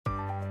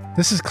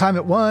This is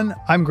Climate One.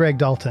 I'm Greg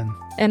Dalton.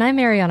 And I'm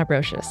Mariana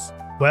Brocious.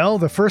 Well,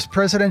 the first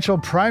presidential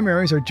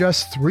primaries are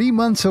just 3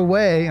 months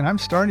away, and I'm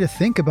starting to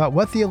think about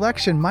what the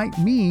election might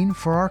mean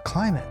for our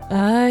climate.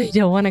 I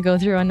don't want to go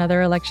through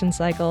another election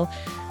cycle.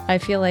 I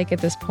feel like at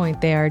this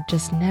point they are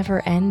just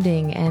never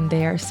ending, and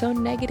they are so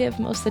negative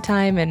most of the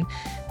time, and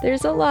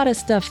there's a lot of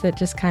stuff that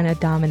just kind of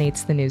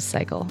dominates the news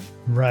cycle.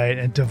 Right,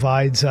 it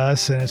divides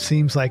us, and it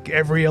seems like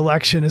every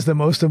election is the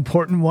most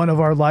important one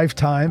of our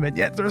lifetime, and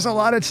yet there's a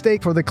lot at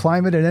stake for the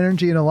climate and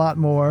energy and a lot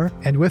more.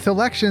 And with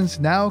elections,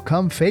 now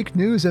come fake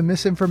news and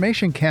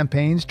misinformation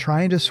campaigns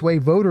trying to sway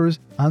voters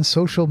on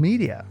social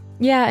media.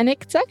 Yeah, and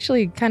it's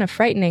actually kind of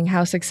frightening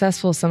how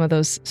successful some of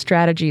those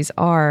strategies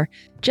are.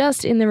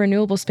 Just in the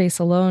renewable space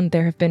alone,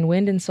 there have been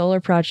wind and solar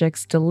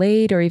projects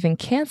delayed or even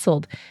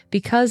canceled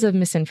because of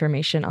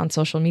misinformation on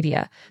social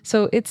media.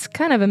 So it's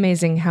kind of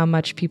amazing how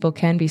much people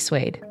can be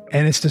swayed.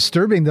 And it's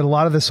disturbing that a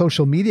lot of the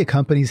social media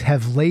companies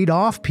have laid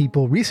off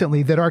people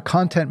recently that are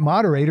content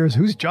moderators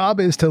whose job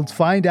is to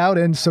find out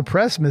and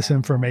suppress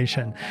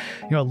misinformation.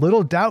 A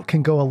little doubt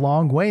can go a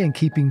long way in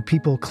keeping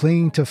people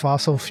clinging to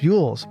fossil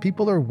fuels.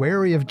 People are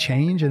wary of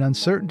change, and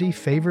uncertainty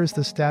favors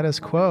the status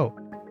quo.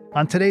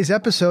 On today's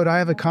episode, I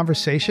have a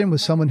conversation with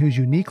someone who's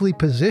uniquely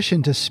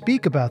positioned to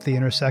speak about the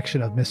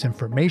intersection of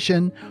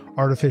misinformation,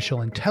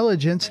 artificial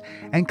intelligence,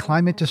 and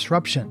climate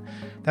disruption.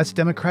 That's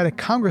Democratic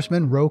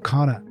Congressman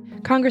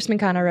Khanna. Congressman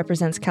Khanna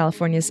represents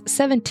California's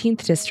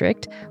 17th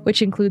district,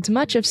 which includes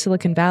much of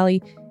Silicon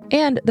Valley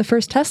and the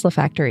first Tesla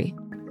factory.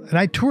 And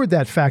I toured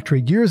that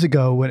factory years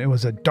ago when it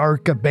was a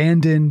dark,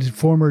 abandoned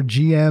former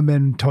GM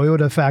and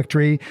Toyota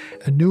factory.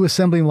 A new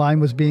assembly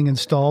line was being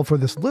installed for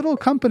this little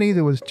company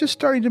that was just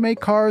starting to make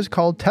cars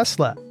called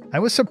Tesla. I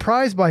was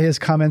surprised by his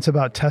comments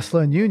about Tesla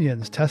and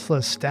unions.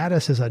 Tesla's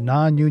status as a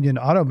non-union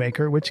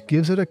automaker, which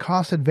gives it a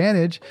cost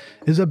advantage,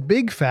 is a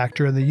big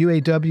factor in the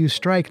UAW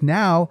strike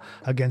now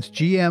against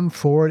GM,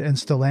 Ford, and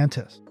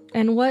Stellantis.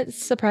 And what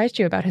surprised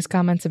you about his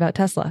comments about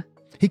Tesla?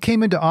 He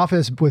came into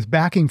office with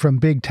backing from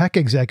big tech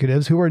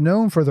executives who are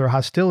known for their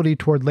hostility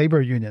toward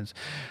labor unions.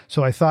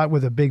 So I thought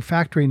with a big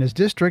factory in his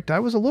district, I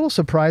was a little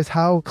surprised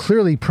how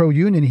clearly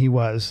pro-union he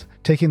was,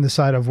 taking the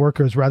side of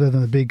workers rather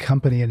than the big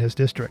company in his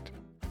district.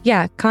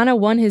 Yeah, Khanna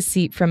won his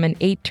seat from an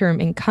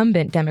 8-term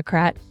incumbent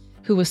Democrat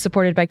who was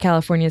supported by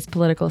California's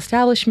political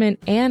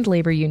establishment and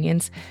labor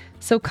unions.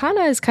 So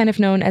Khanna is kind of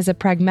known as a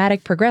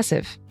pragmatic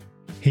progressive.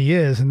 He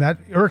is, and that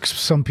irks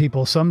some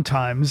people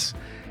sometimes.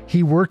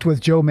 He worked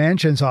with Joe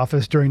Manchin's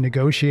office during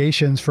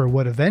negotiations for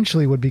what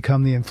eventually would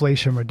become the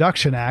Inflation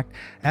Reduction Act.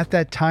 At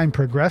that time,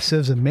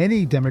 progressives and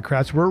many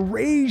Democrats were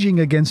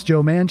raging against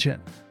Joe Manchin.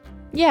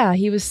 Yeah,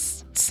 he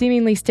was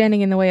seemingly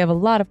standing in the way of a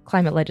lot of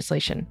climate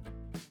legislation.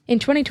 In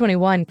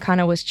 2021,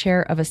 Khanna was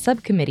chair of a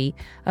subcommittee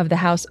of the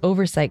House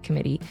Oversight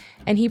Committee,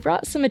 and he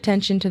brought some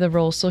attention to the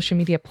role social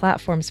media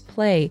platforms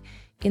play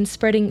in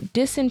spreading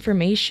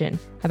disinformation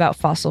about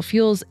fossil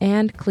fuels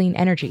and clean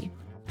energy.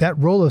 That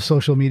role of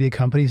social media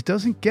companies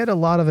doesn't get a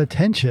lot of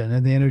attention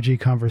in the energy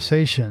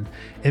conversation.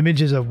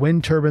 Images of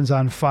wind turbines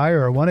on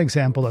fire are one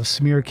example of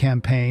smear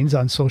campaigns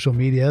on social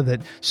media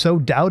that sow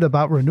doubt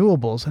about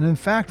renewables. And in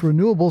fact,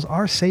 renewables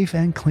are safe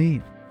and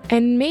clean.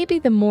 And maybe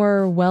the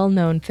more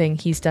well-known thing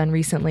he's done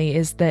recently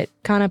is that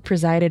Khanna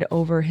presided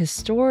over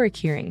historic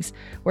hearings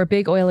where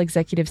big oil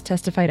executives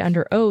testified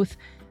under oath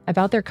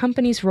about their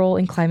company's role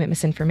in climate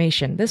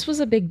misinformation. This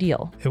was a big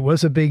deal. It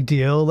was a big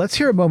deal. Let's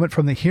hear a moment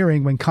from the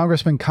hearing when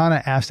Congressman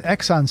Khanna asked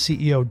Exxon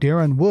CEO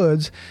Darren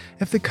Woods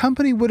if the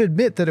company would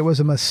admit that it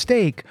was a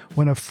mistake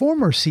when a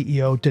former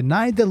CEO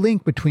denied the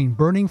link between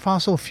burning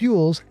fossil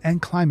fuels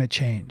and climate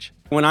change.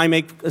 When I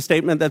make a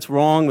statement that's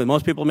wrong, when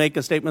most people make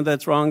a statement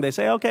that's wrong, they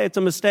say, okay, it's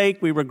a mistake,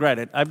 we regret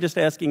it. I'm just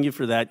asking you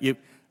for that.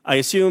 I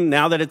assume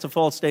now that it's a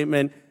false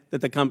statement that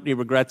the company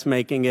regrets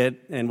making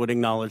it and would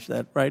acknowledge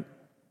that, right?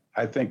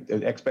 I think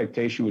the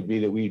expectation would be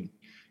that we'd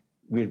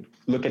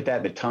look at that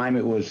at the time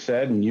it was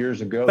said, and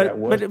years ago that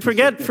was. But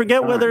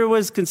forget whether it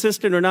was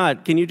consistent or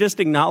not. Can you just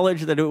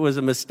acknowledge that it was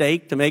a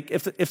mistake to make?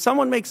 If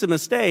someone makes a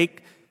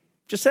mistake,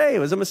 just say it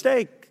was a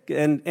mistake,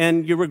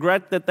 and you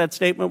regret that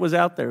statement was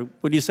out there.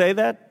 Would you say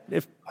that?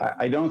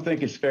 I don't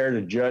think it's fair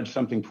to judge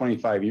something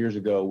 25 years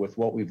ago with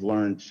what we've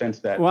learned since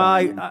that well,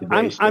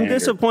 time. I'm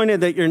disappointed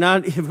that you're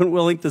not even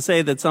willing to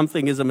say that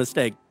something is a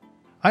mistake.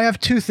 I have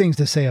two things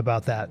to say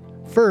about that.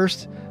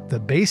 First, the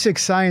basic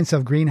science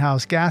of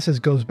greenhouse gases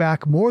goes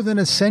back more than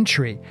a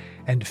century,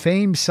 and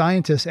famed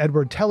scientist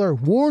Edward Teller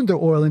warned the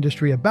oil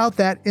industry about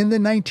that in the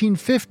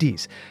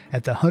 1950s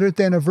at the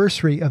 100th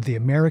anniversary of the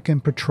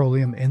American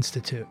Petroleum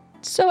Institute.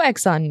 So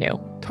Exxon knew.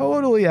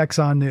 Totally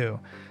Exxon knew.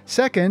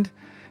 Second,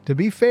 to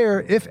be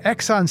fair, if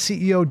Exxon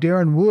CEO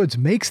Darren Woods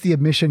makes the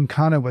admission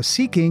Khanna was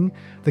seeking,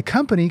 the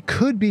company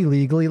could be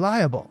legally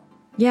liable.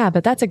 Yeah,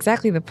 but that's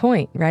exactly the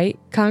point, right?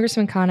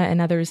 Congressman Khanna and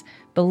others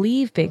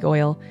believe big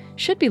oil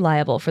should be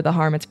liable for the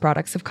harm its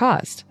products have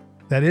caused.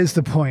 That is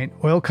the point.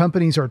 Oil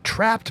companies are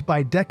trapped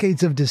by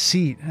decades of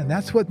deceit, and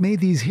that's what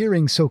made these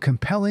hearings so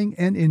compelling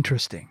and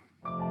interesting.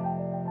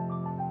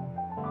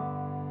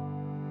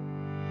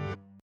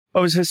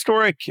 Well, it was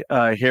historic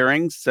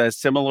hearings,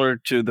 similar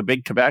to the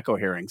big tobacco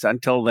hearings.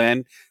 Until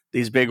then,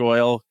 these big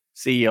oil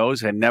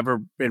CEOs had never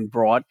been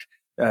brought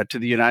to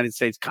the United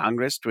States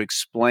Congress to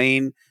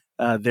explain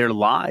their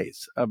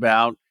lies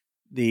about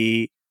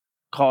the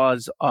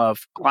cause of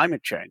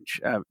climate change.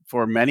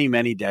 For many,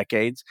 many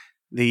decades,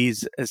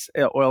 these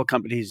oil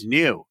companies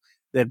knew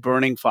that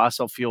burning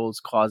fossil fuels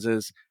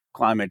causes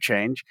climate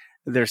change.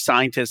 Their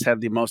scientists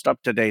have the most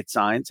up to date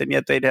science, and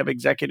yet they'd have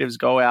executives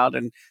go out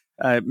and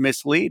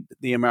mislead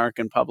the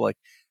American public.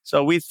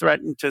 So we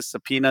threatened to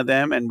subpoena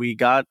them, and we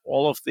got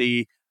all of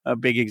the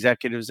big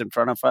executives in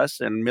front of us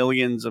and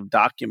millions of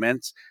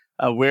documents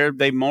where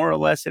they more or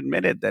less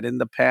admitted that in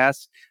the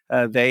past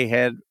they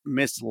had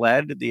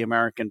misled the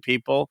American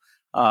people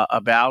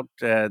about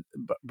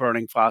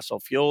burning fossil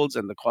fuels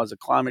and the cause of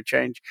climate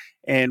change.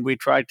 And we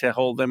tried to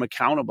hold them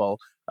accountable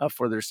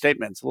for their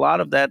statements. A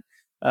lot of that,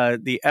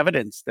 the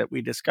evidence that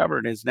we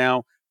discovered, is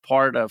now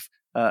part of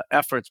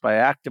efforts by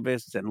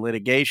activists and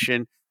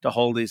litigation to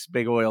hold these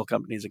big oil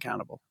companies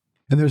accountable.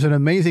 And there's an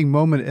amazing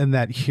moment in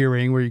that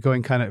hearing where you're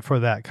going kind of for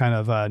that kind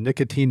of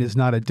nicotine is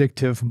not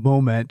addictive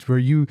moment where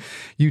you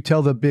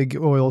tell the big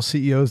oil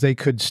CEOs they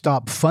could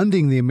stop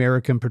funding the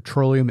American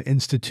Petroleum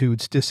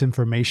Institute's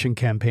disinformation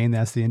campaign.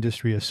 That's the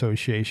industry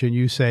association.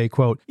 You say,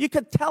 quote, you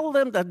could tell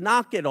them to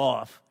knock it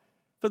off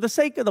for the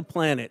sake of the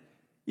planet.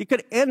 You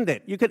could end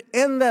it. You could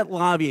end that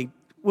lobbying.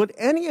 Would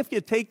any of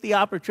you take the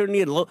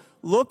opportunity and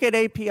look at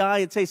API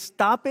and say,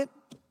 stop it?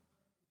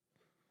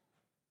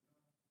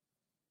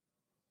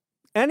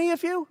 Any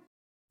of you?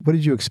 What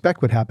did you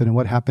expect would happen and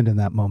what happened in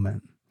that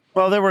moment?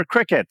 Well, there were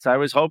crickets. I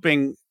was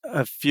hoping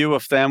a few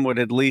of them would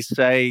at least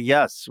say,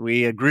 yes,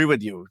 we agree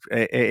with you.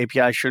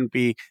 API shouldn't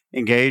be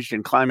engaged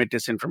in climate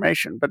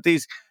disinformation. But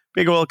these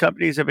big oil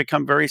companies have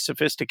become very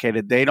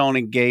sophisticated. They don't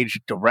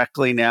engage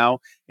directly now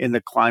in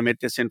the climate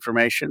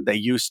disinformation. They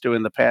used to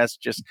in the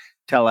past just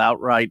tell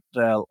outright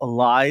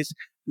lies.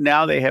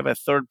 Now they have a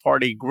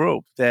third-party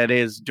group that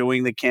is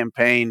doing the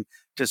campaign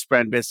to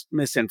spread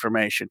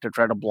misinformation, to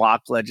try to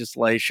block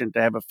legislation, to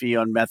have a fee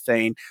on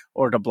methane,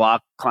 or to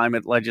block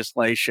climate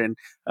legislation,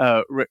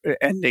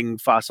 ending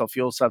fossil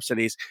fuel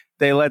subsidies.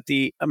 They let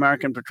the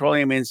American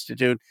Petroleum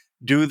Institute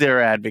do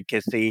their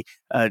advocacy,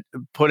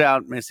 put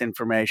out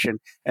misinformation,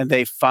 and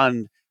they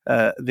fund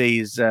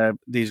these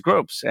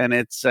groups. And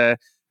it's a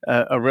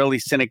really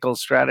cynical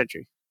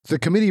strategy. The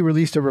committee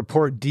released a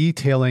report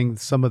detailing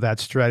some of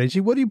that strategy.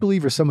 What do you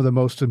believe are some of the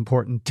most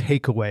important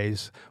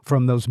takeaways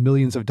from those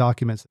millions of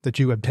documents that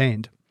you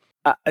obtained?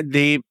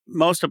 The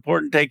most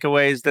important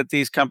takeaway is that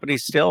these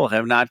companies still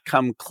have not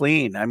come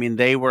clean. I mean,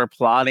 they were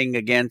plotting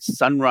against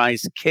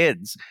Sunrise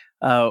Kids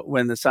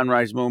when the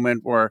Sunrise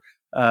Movement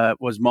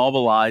was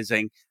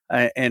mobilizing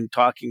and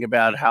talking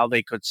about how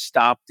they could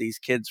stop these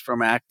kids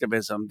from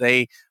activism.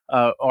 They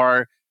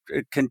are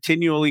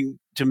continually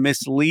to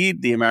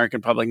mislead the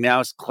American public,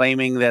 now is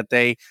claiming that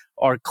they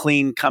are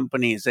clean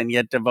companies and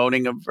yet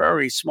devoting a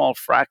very small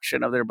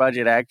fraction of their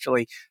budget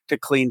actually to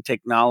clean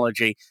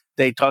technology.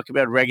 They talk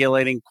about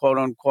regulating quote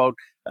unquote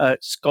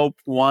scope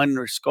 1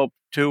 or scope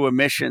 2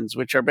 emissions,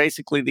 which are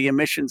basically the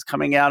emissions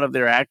coming out of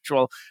their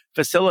actual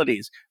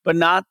facilities, but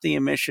not the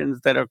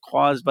emissions that are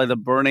caused by the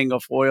burning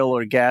of oil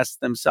or gas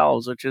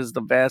themselves, which is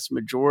the vast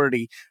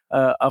majority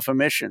of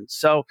emissions.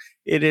 So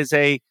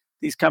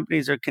these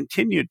companies are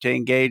continued to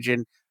engage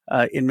in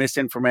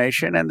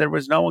misinformation, and there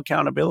was no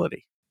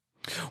accountability.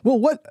 Well,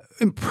 what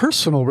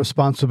personal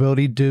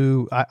responsibility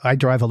I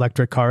drive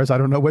electric cars? I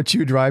don't know what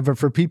you drive, but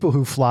for people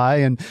who fly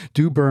and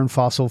do burn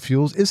fossil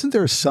fuels, isn't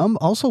there some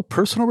also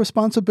personal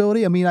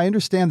responsibility? I mean, I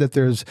understand that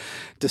there's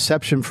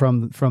deception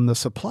from the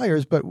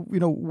suppliers, but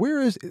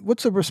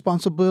what's the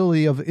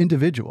responsibility of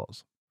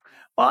individuals?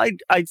 Well,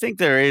 I think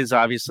there is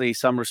obviously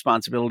some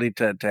responsibility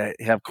to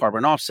have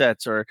carbon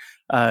offsets or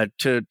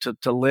to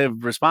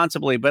live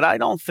responsibly, but I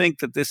don't think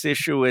that this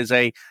issue is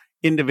a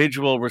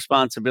individual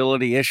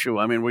responsibility issue.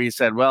 I mean, where you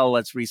said, well,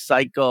 let's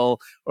recycle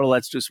or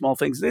let's do small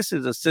things. This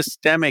is a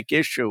systemic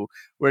issue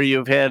where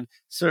you've had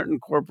certain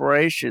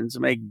corporations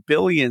make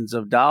billions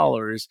of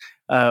dollars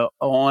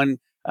on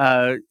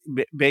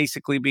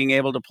basically being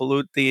able to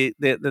pollute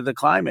the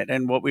climate.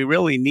 And what we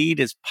really need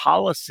is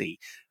policy,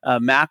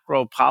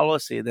 macro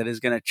policy that is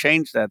going to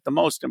change that. The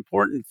most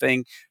important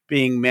thing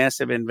being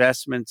massive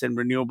investments in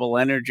renewable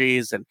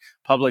energies and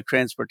public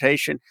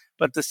transportation.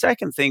 But the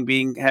second thing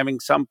being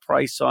having some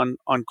price on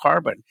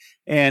carbon.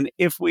 And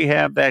if we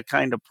have that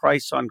kind of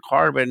price on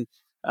carbon,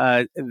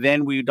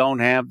 then we don't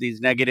have these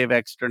negative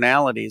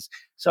externalities.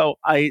 So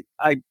I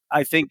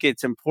think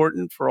it's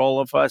important for all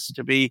of us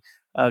to be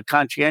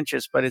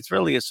conscientious, but it's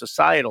really a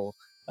societal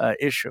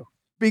issue.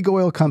 Big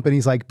oil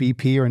companies like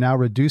BP are now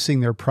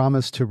reducing their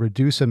promise to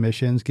reduce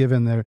emissions,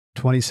 given their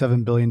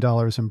 $27 billion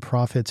in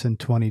profits in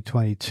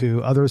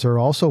 2022. Others are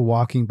also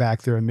walking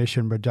back their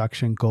emission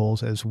reduction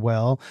goals as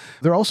well.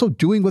 They're also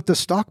doing what the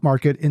stock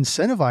market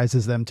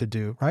incentivizes them to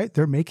do, right?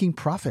 They're making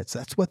profits.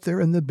 That's what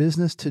they're in the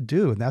business to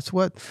do. And that's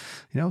what,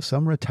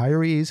 some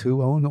retirees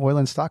who own oil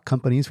and stock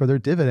companies for their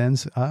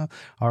dividends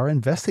are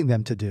investing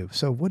them to do.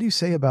 So what do you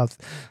say about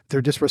they're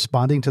just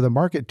responding to the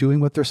market, doing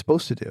what they're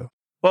supposed to do?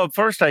 Well,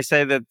 first, I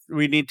say that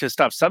we need to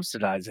stop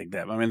subsidizing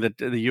them. I mean,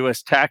 the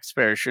U.S.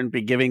 taxpayer shouldn't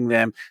be giving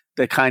them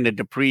the kind of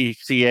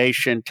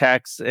depreciation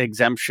tax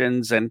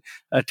exemptions and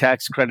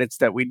tax credits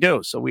that we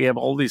do. So we have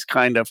all these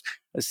kind of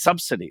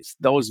subsidies.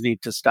 Those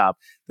need to stop.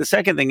 The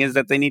second thing is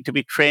that they need to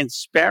be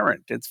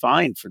transparent. It's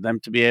fine for them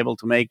to be able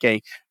to make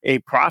a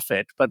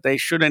profit, but they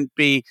shouldn't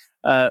be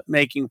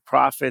making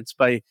profits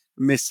by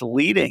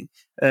misleading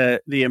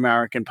the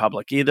American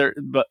public either.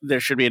 But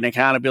there should be an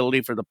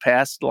accountability for the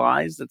past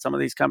lies that some of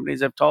these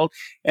companies have told,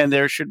 and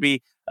there should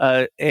be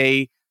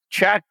a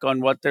check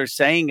on what they're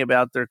saying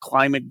about their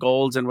climate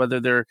goals and whether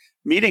they're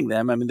meeting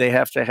them. I mean, they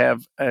have to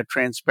have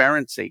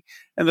transparency.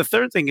 And the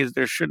third thing is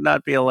there should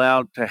not be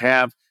allowed to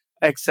have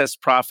excess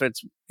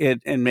profits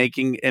in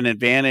making an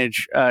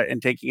advantage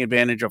and taking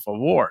advantage of a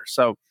war.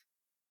 So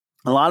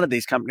a lot of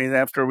these companies,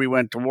 after we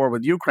went to war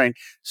with Ukraine,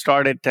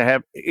 started to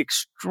have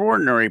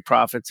extraordinary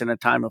profits in a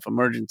time of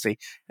emergency.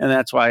 And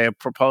that's why I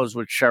proposed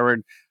with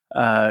Sherrod,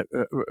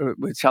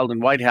 with Sheldon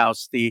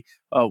Whitehouse, the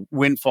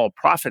windfall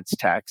profits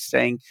tax,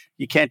 saying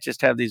you can't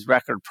just have these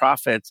record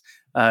profits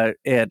at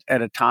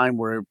a time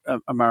where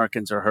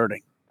Americans are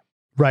hurting.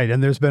 Right.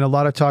 And there's been a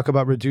lot of talk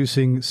about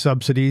reducing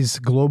subsidies.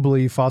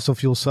 Globally, fossil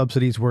fuel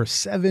subsidies were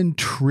 $7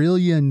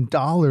 trillion in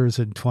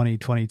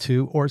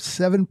 2022, or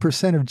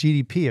 7% of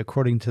GDP,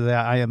 according to the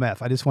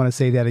IMF. I just want to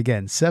say that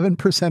again.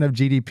 7% of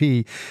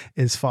GDP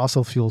is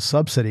fossil fuel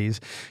subsidies.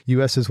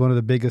 U.S. is one of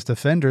the biggest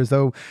offenders,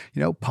 though,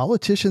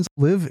 politicians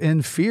live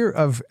in fear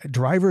of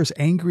drivers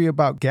angry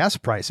about gas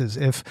prices.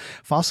 If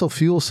fossil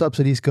fuel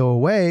subsidies go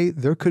away,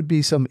 there could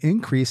be some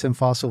increase in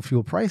fossil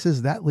fuel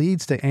prices. That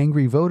leads to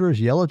angry voters,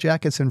 yellow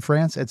jackets in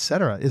France,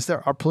 etc. Is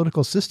our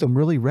political system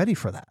really ready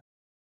for that?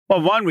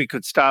 Well, one, we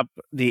could stop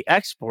the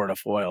export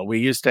of oil. We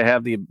used to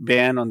have the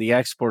ban on the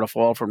export of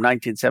oil from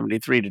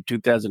 1973 to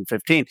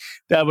 2015.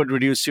 That would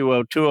reduce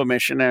CO2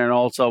 emission and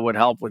also would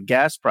help with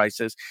gas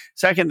prices.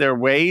 Second, there are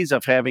ways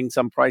of having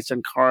some price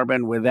on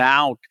carbon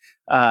without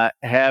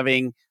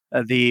having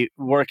the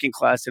working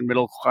class and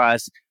middle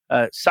class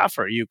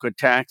suffer. You could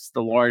tax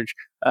the large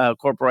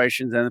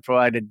corporations and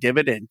provide a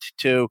dividend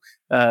to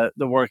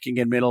the working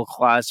and middle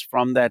class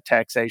from that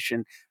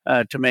taxation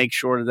to make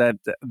sure that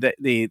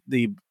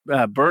the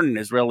burden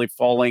is really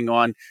falling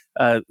on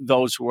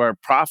those who are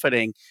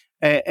profiting.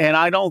 And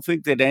I don't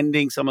think that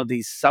ending some of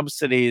these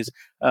subsidies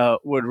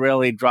would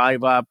really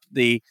drive up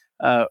the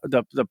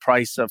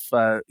price of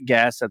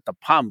gas at the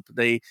pump.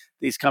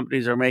 These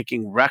companies are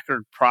making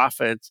record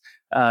profits,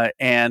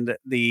 and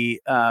the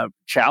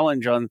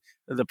challenge on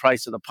the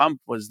price of the pump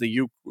was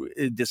the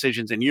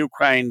decisions in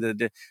Ukraine,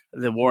 the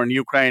war in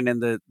Ukraine,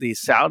 and the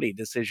Saudi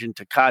decision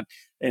to cut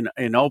in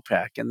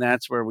OPEC, and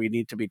that's where we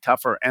need to be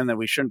tougher, and that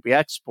we shouldn't be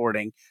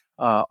exporting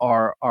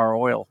our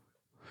oil.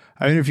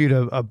 I interviewed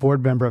a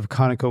board member of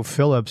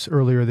ConocoPhillips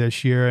earlier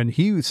this year, and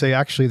he would say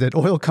actually that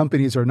oil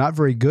companies are not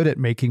very good at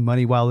making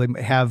money. While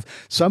they have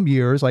some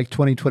years, like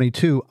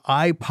 2022,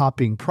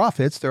 eye-popping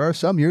profits, there are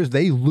some years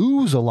they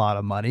lose a lot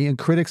of money, and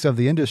critics of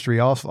the industry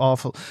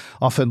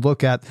often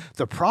look at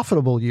the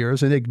profitable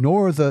years and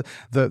ignore the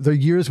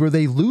years where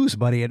they lose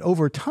money. And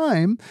over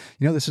time,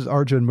 this is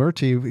Arjun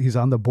Murthy, he's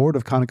on the board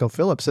of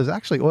ConocoPhillips, says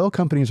actually oil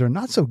companies are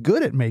not so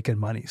good at making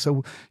money.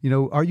 So,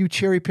 are you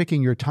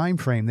cherry-picking your time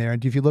frame there?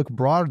 And if you look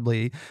broadly,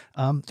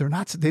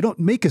 they don't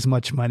make as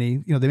much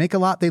money. They make a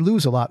lot, they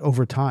lose a lot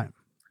over time.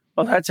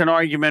 Well, that's an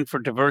argument for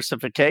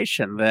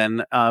diversification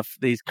then of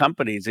these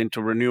companies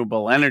into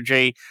renewable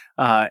energy.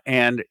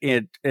 And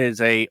it is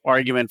an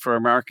argument for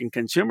American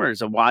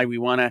consumers of why we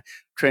want to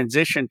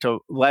transition to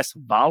less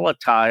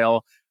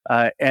volatile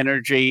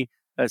energy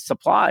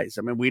supplies.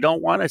 I mean, we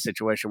don't want a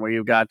situation where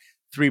you've got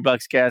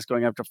 $3 gas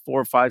going up to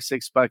 $4,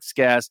 $5, $6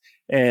 gas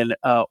and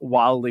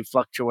wildly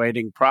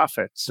fluctuating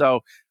profits.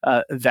 So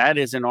that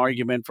is an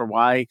argument for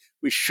why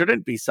we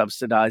shouldn't be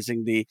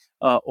subsidizing the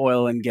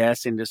oil and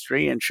gas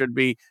industry and should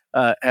be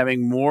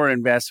having more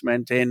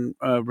investment in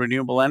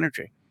renewable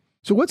energy.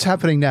 So what's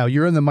happening now?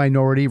 You're in the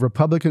minority.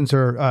 Republicans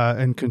are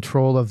in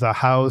control of the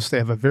House. They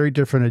have a very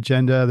different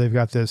agenda. They've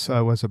got this,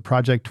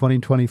 Project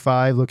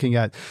 2025, looking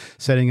at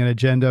setting an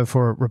agenda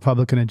for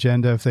Republican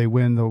agenda if they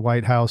win the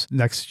White House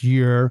next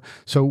year.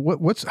 So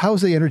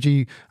how's the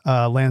energy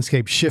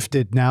landscape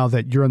shifted now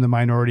that you're in the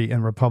minority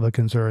and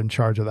Republicans are in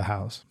charge of the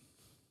House?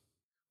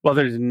 Well,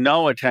 there's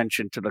no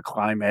attention to the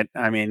climate.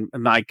 I mean,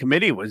 my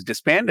committee was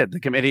disbanded. The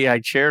committee I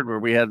chaired, where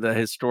we had the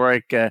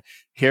historic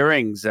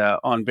hearings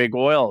on big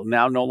oil,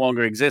 now no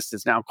longer exists.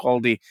 It's now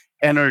called the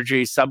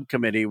Energy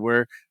Subcommittee,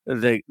 where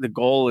the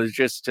goal is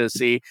just to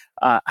see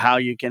how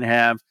you can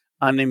have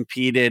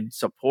unimpeded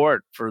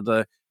support for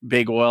the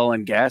big oil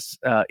and gas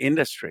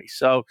industry.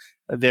 So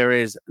there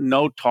is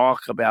no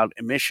talk about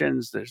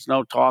emissions. There's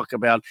no talk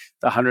about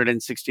the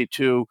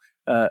 162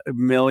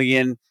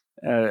 million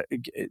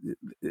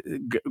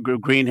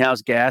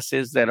greenhouse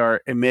gases that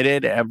are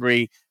emitted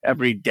every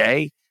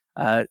day.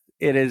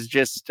 It is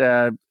just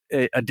a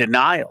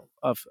denial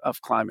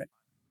of climate.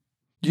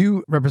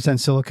 You represent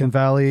Silicon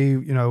Valley.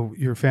 You know,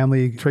 your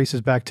family traces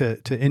back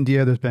to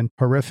India. There's been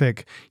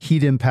horrific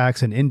heat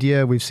impacts in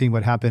India. We've seen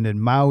what happened in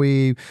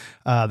Maui,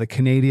 the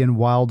Canadian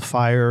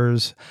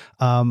wildfires.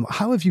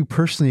 How have you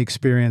personally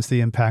experienced the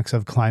impacts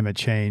of climate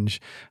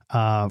change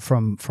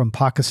from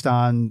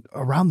Pakistan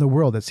around the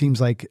world? It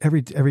seems like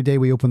every day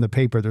we open the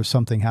paper, there's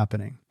something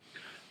happening.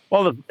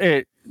 Well,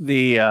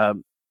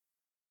 the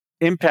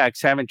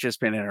impacts haven't just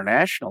been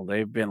international,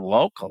 they've been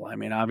local. I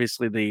mean,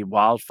 obviously, the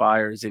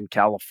wildfires in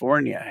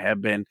California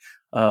have been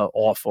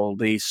awful.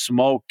 The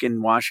smoke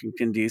in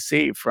Washington,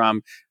 D.C.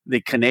 from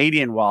the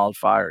Canadian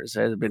wildfires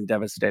has been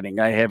devastating.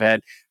 I have had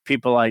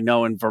people I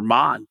know in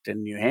Vermont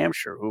and New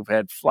Hampshire who've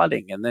had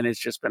flooding, and then it's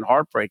just been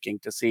heartbreaking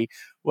to see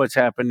what's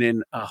happened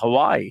in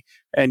Hawaii.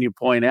 And you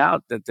point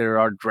out that there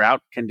are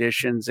drought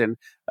conditions in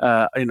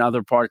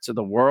other parts of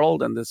the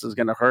world, and this is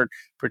going to hurt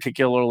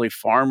particularly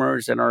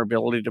farmers and our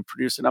ability to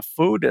produce enough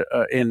food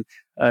in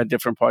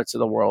different parts of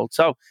the world.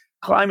 So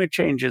climate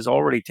change is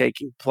already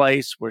taking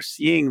place. We're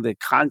seeing the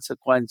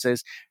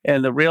consequences,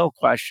 and the real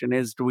question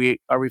is: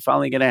 are we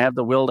finally going to have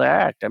the will to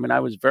act? I mean, I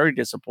was very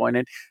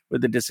disappointed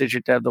with the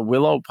decision to have the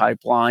Willow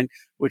pipeline,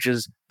 which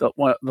is the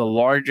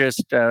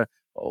largest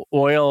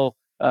oil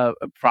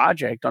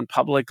project on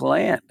public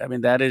land. I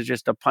mean, that is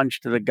just a punch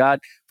to the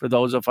gut for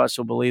those of us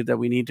who believe that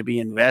we need to be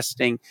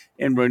investing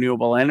in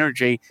renewable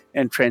energy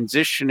and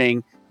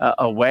transitioning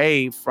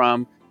away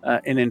from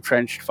an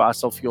entrenched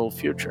fossil fuel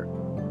future.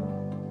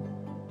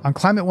 On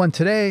Climate One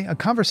today, a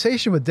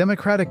conversation with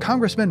Democratic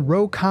Congressman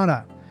Ro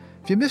Khanna.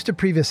 If you missed a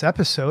previous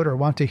episode or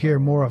want to hear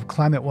more of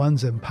Climate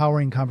One's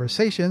empowering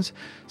conversations,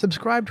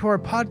 subscribe to our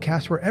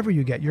podcast wherever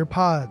you get your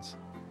pods.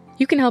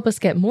 You can help us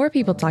get more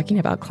people talking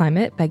about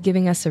climate by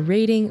giving us a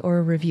rating or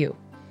a review.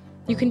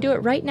 You can do it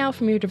right now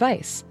from your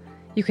device.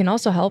 You can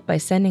also help by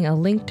sending a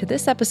link to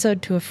this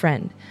episode to a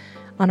friend.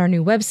 On our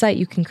new website,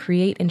 you can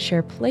create and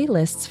share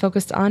playlists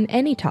focused on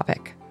any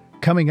topic.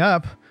 Coming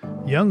up,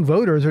 young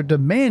voters are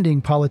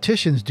demanding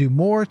politicians do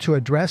more to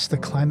address the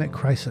climate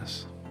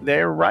crisis.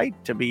 They're right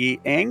to be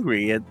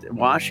angry at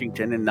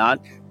Washington and not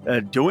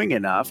doing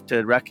enough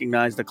to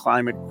recognize the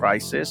climate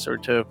crisis or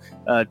to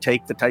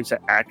take the types of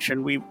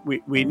action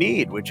we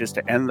need, which is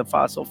to end the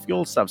fossil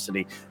fuel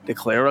subsidy,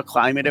 declare a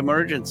climate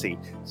emergency,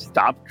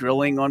 stop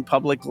drilling on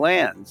public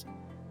lands.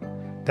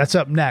 That's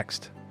up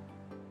next.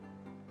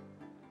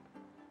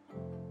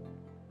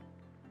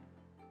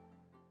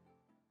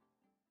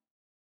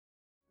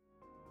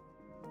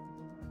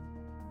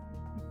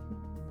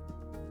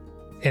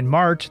 In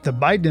March, the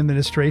Biden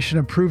administration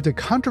approved a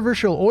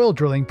controversial oil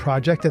drilling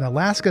project in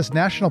Alaska's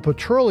National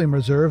Petroleum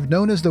Reserve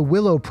known as the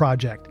Willow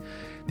Project.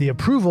 The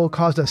approval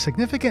caused a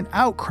significant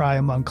outcry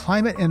among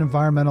climate and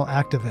environmental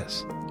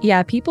activists.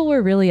 Yeah, people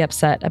were really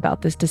upset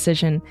about this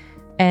decision,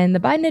 and the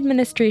Biden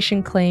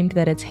administration claimed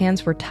that its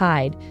hands were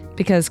tied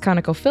because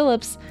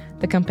ConocoPhillips,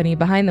 the company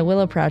behind the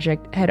Willow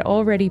Project, had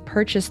already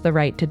purchased the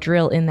right to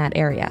drill in that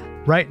area.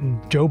 Right,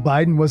 and Joe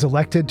Biden was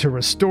elected to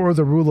restore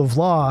the rule of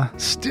law.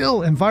 Still,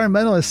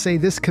 environmentalists say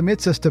this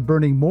commits us to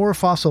burning more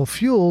fossil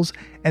fuels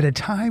at a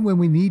time when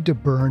we need to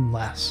burn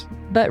less.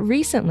 But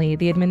recently,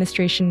 the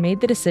administration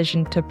made the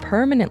decision to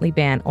permanently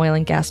ban oil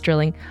and gas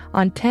drilling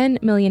on 10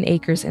 million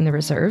acres in the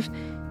reserve,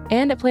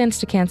 and it plans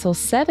to cancel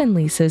 7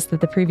 leases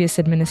that the previous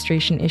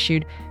administration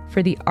issued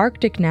for the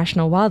Arctic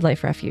National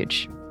Wildlife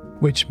Refuge.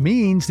 Which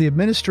means the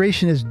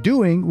administration is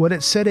doing what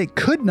it said it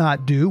could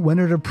not do when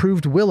it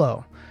approved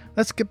Willow.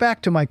 Let's get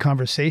back to my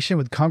conversation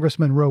with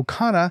Congressman Ro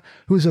Khanna,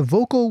 who's a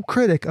vocal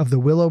critic of the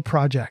Willow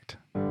Project.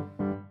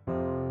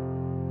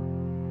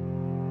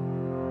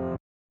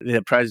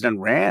 The president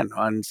ran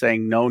on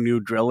saying no new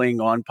drilling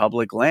on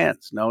public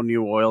lands, no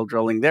new oil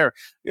drilling there.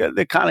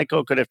 The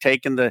Conoco could have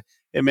taken the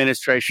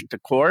administration to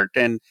court,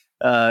 and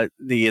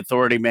the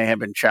authority may have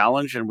been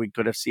challenged, and we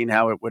could have seen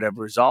how it would have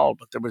resolved.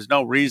 But there was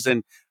no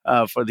reason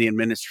for the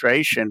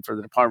administration, for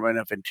the Department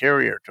of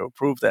Interior, to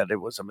approve that.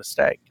 It was a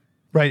mistake.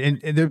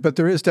 Right, but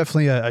there is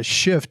definitely a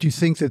shift. Do you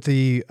think that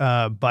the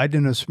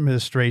Biden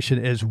administration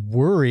is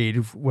worried?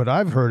 What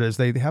I've heard is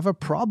they have a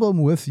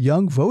problem with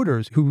young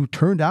voters who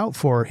turned out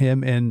for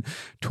him in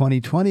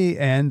 2020,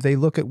 and they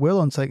look at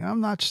Willow and say,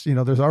 I'm not,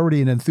 there's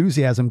already an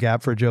enthusiasm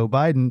gap for Joe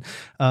Biden.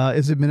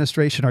 As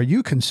administration, are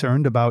you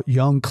concerned about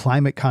young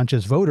climate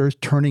conscious voters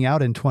turning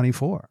out in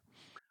 24?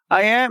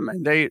 I am.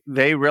 They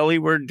really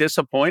were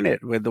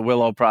disappointed with the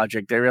Willow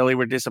Project. They really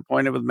were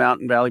disappointed with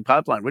Mountain Valley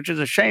Pipeline, which is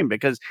a shame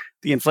because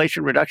the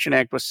Inflation Reduction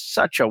Act was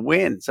such a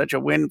win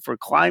for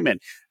climate.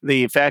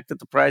 The fact that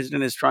the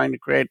president is trying to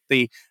create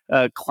the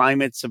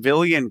Climate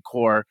Civilian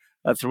Corps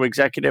through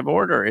executive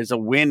order is a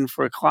win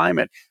for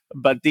climate.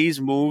 But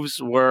these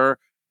moves were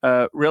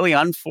really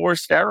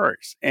unforced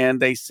errors. And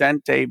they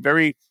sent a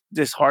very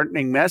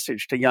disheartening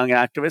message to young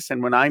activists.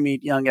 And when I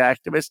meet young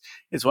activists,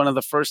 it's one of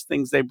the first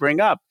things they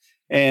bring up.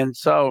 And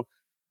so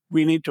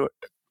we need to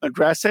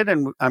address it.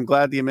 And I'm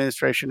glad the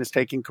administration is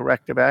taking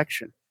corrective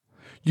action.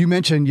 You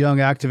mentioned young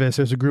activists.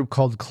 There's a group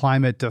called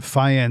Climate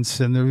Defiance,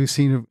 and we've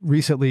seen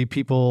recently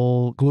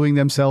people gluing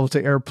themselves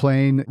to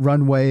airplane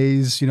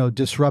runways,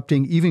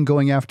 disrupting, even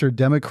going after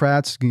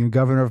Democrats,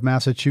 governor of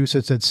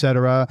Massachusetts, et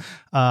cetera.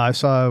 I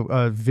saw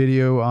a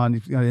video on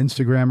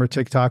Instagram or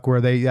TikTok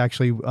where they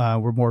actually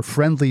were more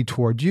friendly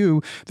toward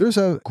you. There's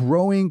a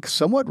growing,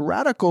 somewhat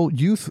radical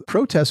youth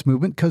protest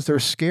movement because they're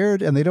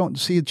scared and they don't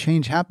see a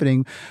change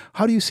happening.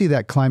 How do you see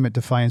that Climate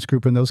Defiance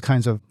group and those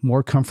kinds of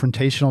more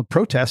confrontational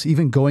protests,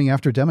 even going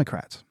after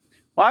Democrats?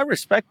 Well, I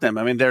respect them.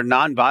 I mean, they're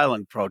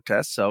nonviolent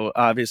protests. So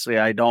obviously,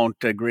 I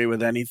don't agree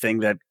with anything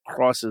that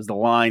crosses the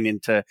line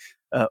into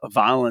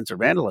violence or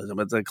vandalism.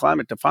 But the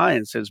Climate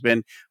Defiance has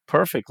been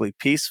perfectly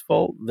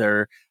peaceful.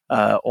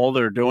 All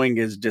they're doing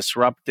is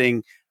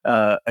disrupting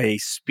a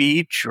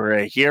speech or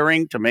a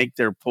hearing to make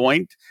their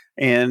point.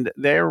 And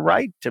they're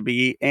right to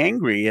be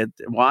angry at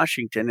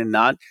Washington and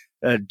not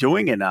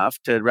doing enough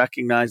to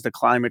recognize the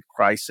climate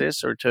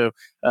crisis or to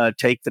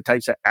take the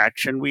types of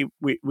action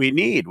we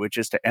need, which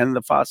is to end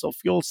the fossil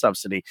fuel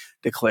subsidy,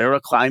 declare a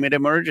climate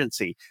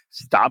emergency,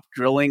 stop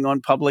drilling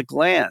on public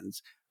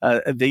lands.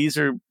 These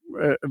are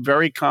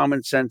very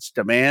common sense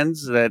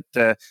demands that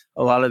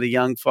a lot of the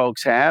young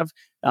folks have.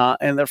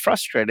 And they're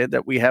frustrated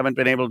that we haven't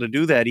been able to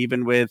do that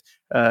even with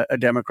a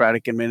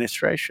Democratic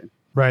administration.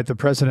 Right. The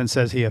president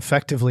says he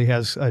effectively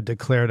has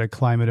declared a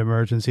climate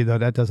emergency, though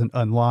that doesn't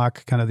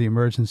unlock kind of the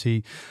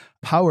emergency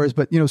powers.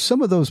 But,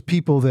 some of those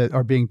people that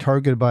are being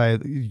targeted by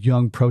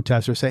young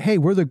protesters say, hey,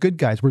 we're the good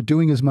guys. We're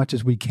doing as much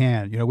as we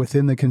can,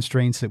 within the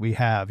constraints that we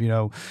have,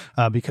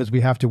 because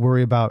we have to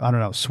worry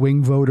about,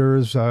 swing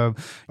voters,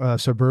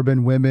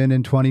 suburban women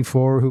in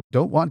 24 who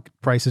don't want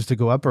prices to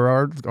go up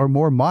or are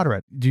more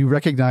moderate. Do you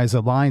recognize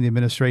the line the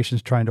administration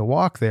is trying to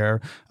walk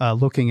there,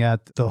 looking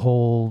at the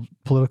whole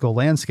political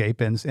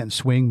landscape and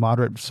swing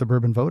moderate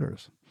suburban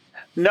voters?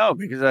 No,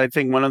 because I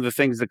think one of the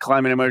things the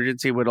climate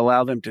emergency would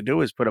allow them to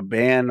do is put a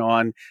ban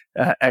on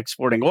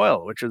exporting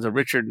oil, which was a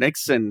Richard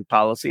Nixon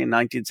policy in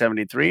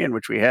 1973, and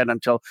which we had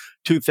until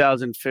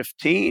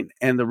 2015.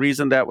 And the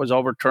reason that was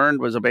overturned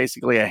was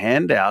basically a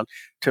handout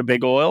to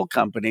big oil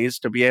companies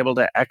to be able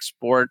to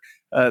export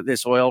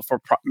this oil for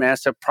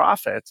massive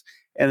profits.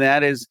 And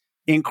that is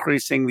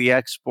increasing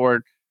the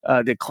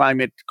the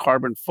climate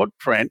carbon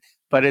footprint.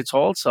 But it's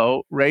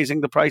also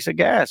raising the price of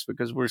gas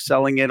because we're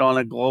selling it on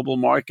a global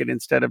market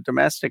instead of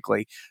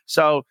domestically.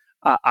 So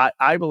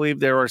I believe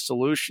there are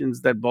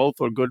solutions that both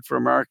are good for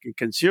American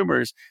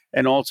consumers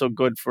and also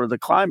good for the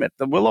climate.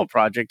 The Willow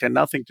Project had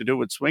nothing to do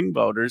with swing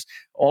voters.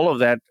 All of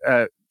that,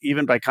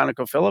 even by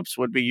ConocoPhillips,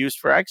 would be used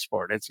for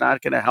export. It's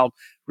not going to help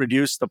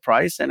reduce the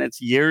price, and it's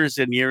years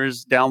and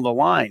years down the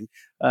line.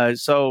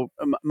 So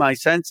my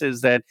sense is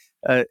that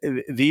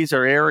these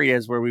are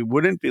areas where we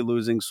wouldn't be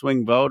losing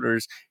swing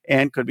voters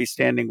and could be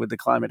standing with the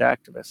climate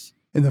activists.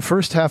 In the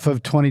first half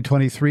of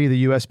 2023, the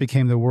U.S.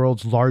 became the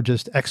world's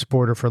largest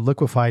exporter for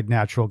liquefied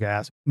natural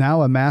gas.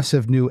 Now a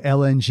massive new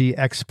LNG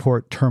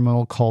export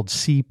terminal called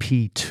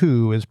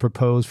CP2 is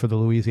proposed for the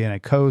Louisiana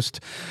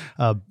coast.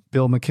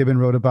 Bill McKibben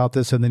wrote about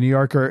this in The New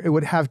Yorker. It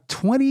would have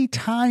 20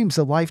 times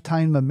the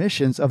lifetime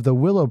emissions of the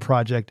Willow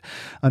Project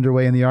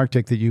underway in the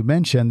Arctic that you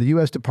mentioned. The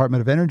U.S.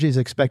 Department of Energy is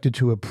expected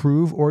to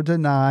approve or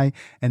deny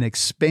an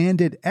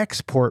expanded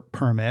export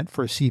permit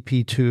for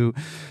CP2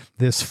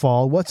 this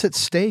fall. What's at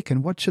stake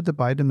and what should the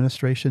Biden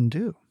administration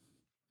do?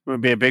 It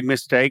would be a big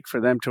mistake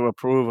for them to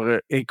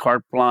approve a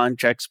carte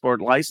blanche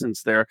export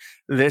license there.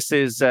 This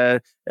is,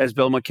 as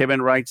Bill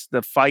McKibben writes,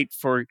 the fight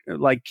for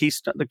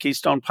the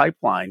Keystone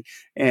Pipeline.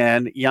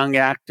 And young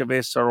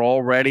activists are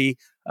already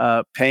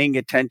paying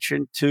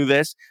attention to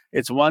this.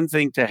 It's one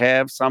thing to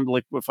have some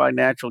liquefied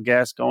natural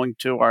gas going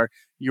to our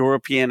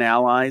European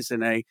allies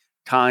in a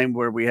time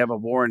where we have a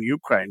war in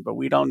Ukraine, but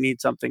we don't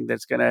need something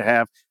that's going to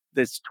have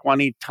this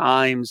 20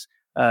 times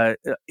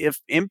if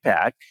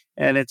impact.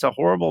 And it's a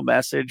horrible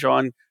message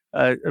on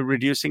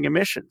reducing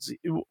emissions.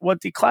 What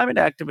the climate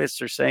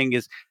activists are saying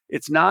is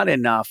it's not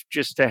enough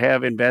just to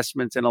have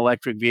investments in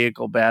electric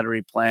vehicle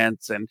battery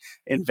plants and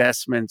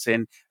investments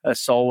in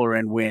solar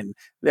and wind,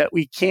 that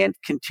we can't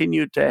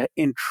continue to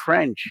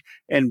entrench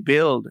and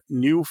build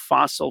new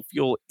fossil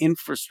fuel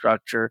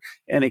infrastructure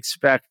and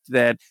expect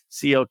that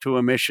CO2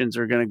 emissions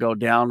are going to go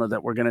down or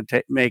that we're going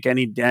to make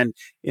any dent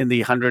in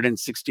the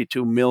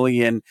 162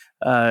 million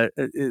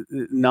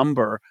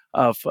number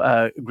of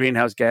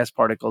greenhouse gas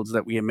particles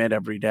that we emit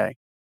every day.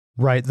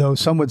 Right. Though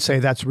some would say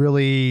that's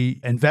really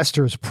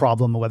investors'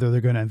 problem, whether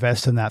they're going to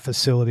invest in that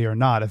facility or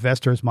not.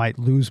 Investors might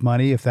lose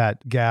money if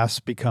that gas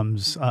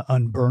becomes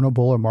unburnable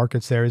or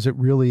markets there. Is it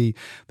really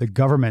the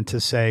government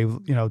to say,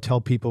 tell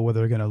people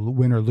whether they're going to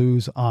win or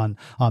lose on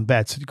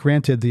bets?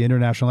 Granted, the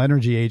International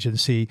Energy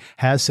Agency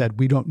has said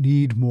we don't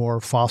need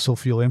more fossil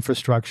fuel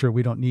infrastructure.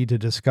 We don't need to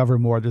discover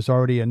more. There's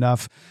already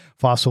enough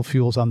fossil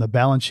fuels on the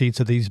balance sheets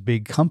of these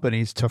big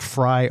companies to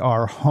fry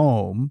our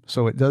home.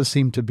 So it does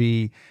seem to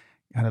be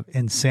kind of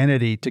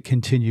insanity to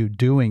continue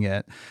doing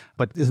it.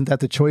 But isn't that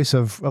the choice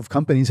of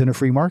companies in a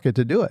free market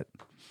to do it?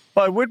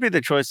 Well, it would be the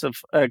choice of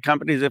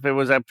companies if it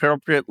was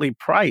appropriately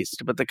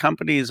priced, but the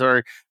companies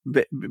are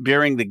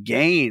bearing the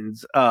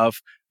gains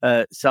of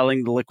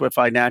selling the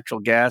liquefied natural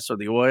gas or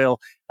the oil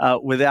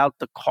without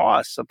the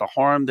costs of the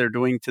harm they're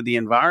doing to the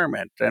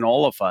environment and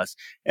all of us.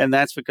 And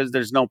that's because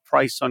there's no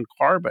price on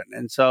carbon.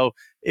 And so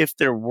if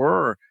there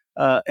were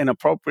an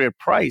appropriate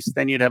price,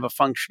 then you'd have a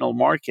functional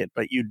market,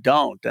 but you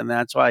don't. And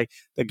that's why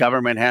the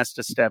government has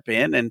to step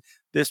in. And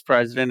this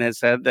president has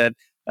said that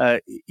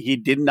he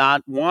did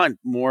not want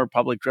more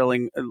public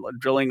drilling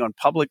on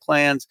public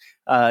lands.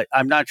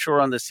 I'm not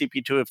sure on the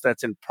CP2 if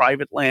that's in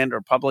private land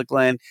or public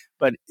land,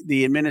 but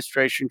the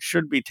administration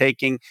should be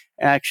taking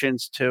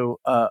actions to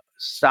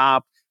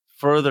stop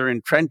further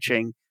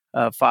entrenching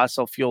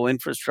fossil fuel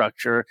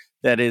infrastructure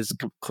that is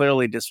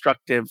clearly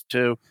destructive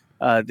to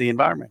the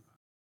environment.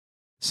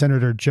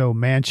 Senator Joe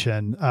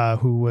Manchin,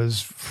 who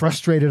was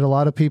frustrated a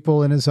lot of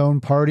people in his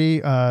own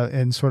party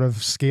and sort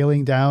of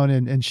scaling down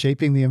and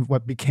shaping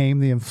what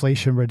became the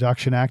Inflation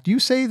Reduction Act. You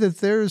say that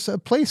there's a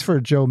place for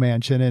Joe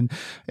Manchin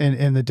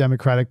in the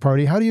Democratic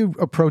Party. How do you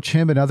approach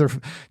him and other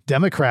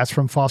Democrats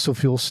from fossil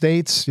fuel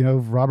states?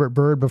 Robert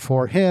Byrd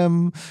before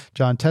him,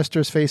 John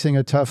Tester's facing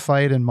a tough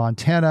fight in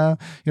Montana.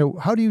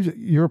 How do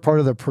you're part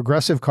of the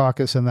Progressive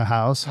Caucus in the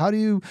House. How do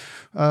you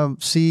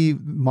see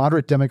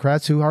moderate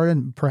Democrats who are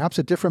in perhaps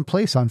a different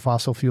place on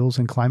fossil fuels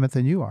and climate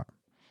than you are?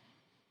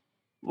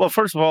 Well,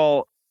 first of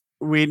all,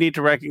 we need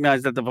to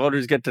recognize that the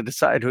voters get to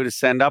decide who to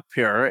send up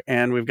here,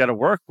 and we've got to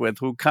work with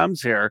who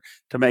comes here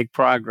to make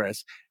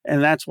progress.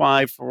 And that's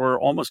why for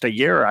almost a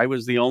year, I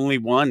was the only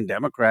one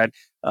Democrat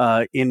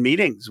in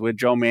meetings with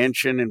Joe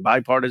Manchin in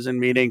bipartisan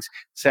meetings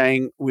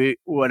saying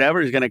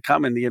whatever is going to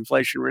come in the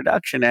Inflation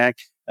Reduction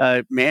Act,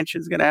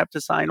 Manchin's going to have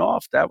to sign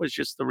off. That was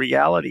just the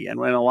reality. And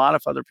when a lot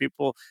of other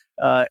people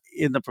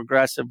in the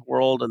progressive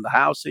world in the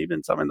House,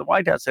 even some in the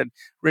White House, had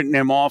written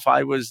him off,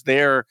 I was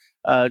there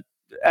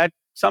at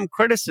some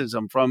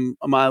criticism from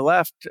my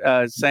left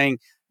saying,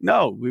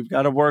 no, we've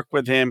got to work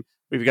with him.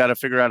 We've got to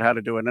figure out how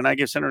to do it. And I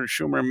give Senator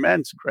Schumer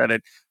immense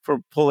credit for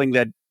pulling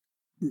that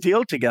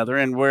deal together.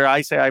 And where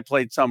I say I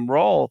played some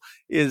role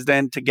is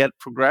then to get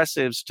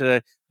progressives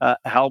to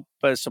help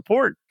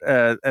support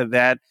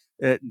that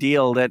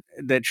deal that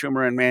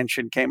Schumer and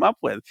Manchin came up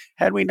with.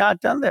 Had we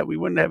not done that, we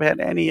wouldn't have had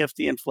any of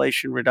the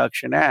Inflation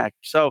Reduction Act.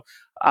 So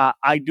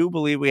I do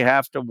believe we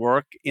have to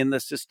work in the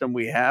system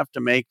we have to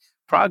make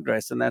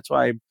progress. And that's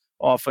why I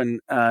often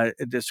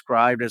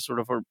described as sort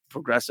of a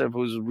progressive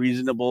who's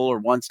reasonable or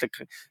wants to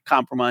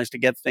compromise to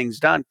get things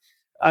done.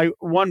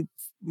 One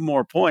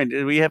more point,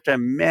 we have to have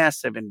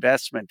massive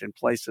investment in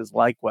places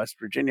like West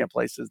Virginia,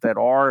 places that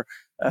are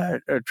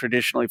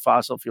traditionally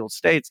fossil fuel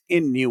states,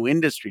 in new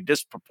industry,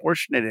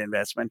 disproportionate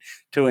investment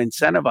to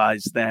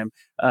incentivize them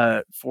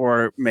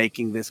for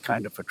making this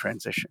kind of a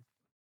transition.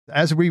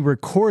 As we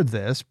record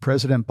this,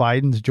 President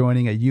Biden's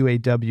joining a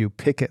UAW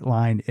picket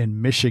line in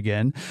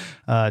Michigan.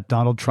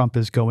 Donald Trump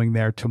is going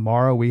there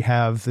tomorrow. We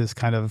have this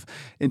kind of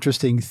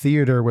interesting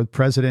theater with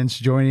presidents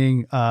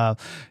joining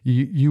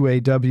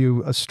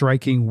UAW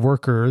striking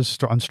workers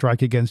on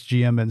strike against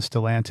GM and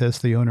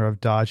Stellantis, the owner of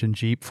Dodge and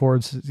Jeep.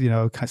 Ford,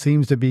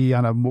 seems to be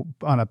on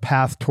a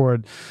path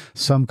toward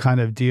some kind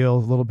of deal, a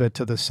little bit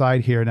to the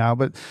side here now.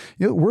 But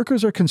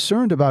workers are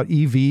concerned about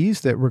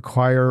EVs that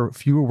require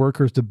fewer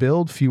workers to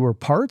build, fewer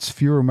parts,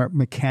 fewer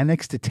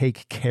mechanics to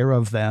take care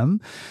of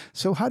them.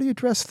 So how do you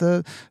address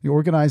the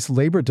organized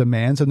labor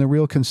demands and the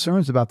real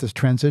concerns about this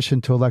transition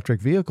to electric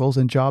vehicles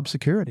and job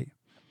security?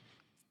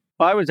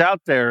 Well, I was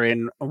out there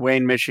in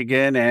Wayne,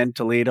 Michigan and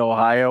Toledo,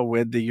 Ohio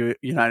with the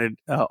United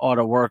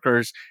Auto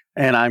Workers,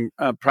 and I'm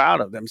proud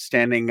of them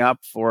standing up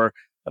for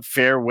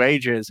fair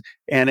wages.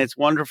 And it's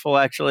wonderful,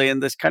 actually, in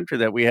this country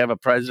that we have a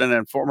president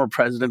and former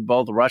president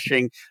both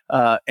rushing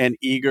and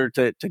eager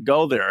to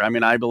go there. I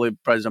mean, I believe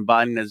President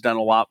Biden has done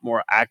a lot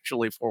more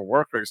actually for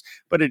workers,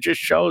 but it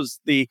just shows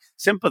the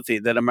sympathy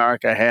that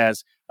America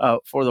has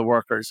for the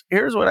workers.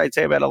 Here's what I'd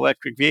say about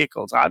electric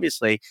vehicles.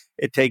 Obviously,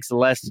 it takes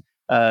less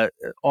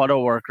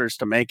auto workers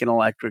to make an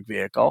electric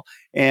vehicle.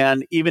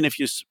 And even if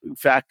you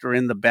factor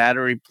in the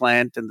battery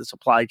plant and the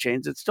supply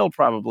chains, it's still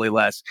probably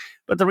less.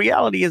 But the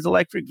reality is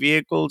electric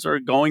vehicles are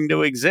going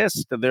to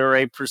exist. They're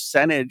a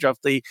percentage of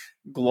the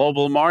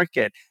global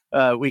market.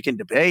 We can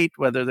debate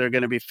whether they're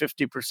going to be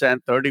 50%,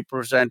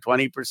 30%,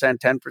 20%,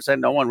 10%.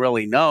 No one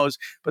really knows,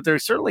 but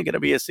there's certainly going to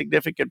be a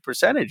significant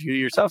percentage. You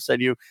yourself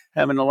said you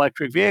have an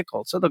electric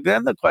vehicle. So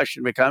then the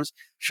question becomes,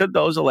 should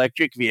those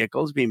electric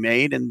vehicles be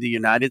made in the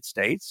United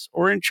States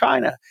or in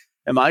China?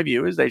 And my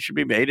view is they should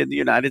be made in the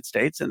United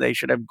States, and they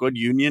should have good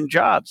union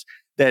jobs.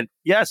 That,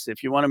 yes,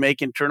 if you want to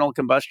make internal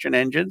combustion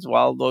engines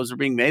while those are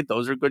being made,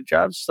 those are good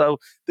jobs. So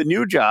the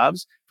new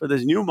jobs for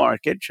this new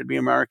market should be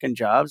American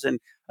jobs and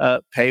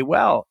pay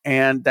well.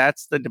 And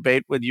that's the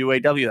debate with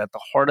UAW. At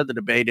the heart of the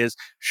debate is,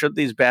 should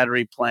these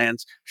battery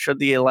plants, should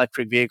the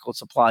electric vehicle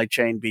supply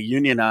chain be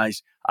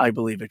unionized? I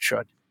believe it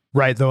should.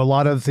 Right, though a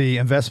lot of the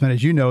investment,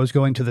 as you know, is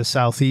going to the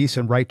Southeast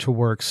and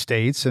right-to-work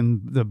states, and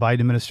the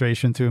Biden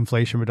administration, through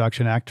Inflation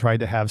Reduction Act,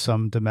 tried to have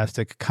some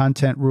domestic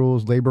content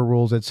rules, labor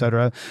rules, et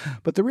cetera.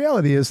 But the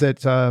reality is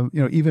that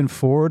even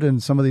Ford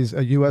and some of these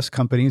U.S.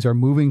 companies are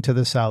moving to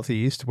the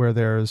Southeast, where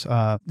there's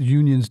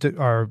unions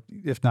are,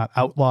 if not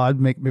outlawed,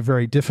 make it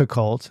very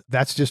difficult.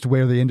 That's just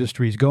where the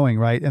industry is going,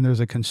 right? And there's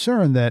a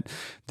concern that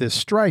this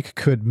strike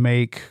could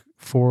make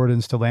Ford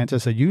and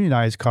Stellantis,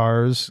 unionized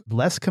cars,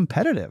 less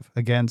competitive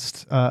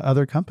against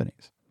other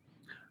companies.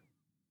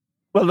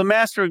 Well, the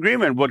master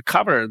agreement would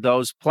cover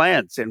those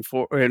plants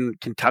in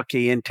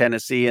Kentucky and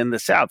Tennessee and the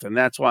South. And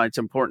that's why it's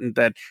important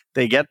that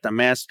they get the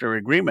master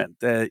agreement,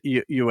 the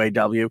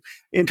UAW.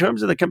 In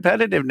terms of the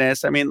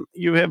competitiveness, I mean,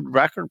 you have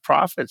record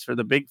profits for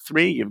the big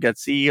three. You've got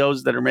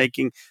CEOs that are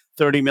making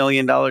 $30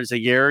 million a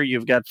year.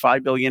 You've got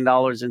 $5 billion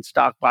in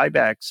stock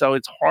buyback. So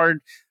it's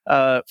hard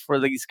for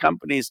these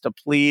companies to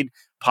plead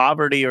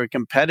poverty or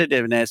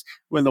competitiveness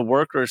when the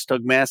workers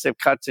took massive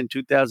cuts in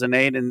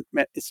 2008 and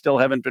still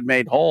haven't been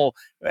made whole.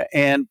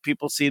 And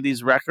people see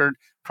these record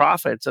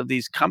profits of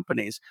these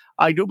companies.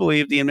 I do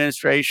believe the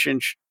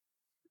administration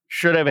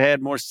should have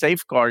had more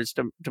safeguards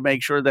to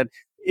make sure that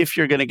if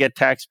you're going to get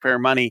taxpayer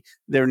money,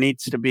 there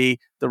needs to be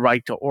the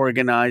right to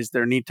organize.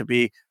 There need to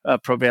be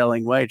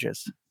prevailing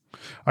wages.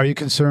 Are you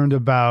concerned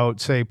about,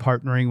 say,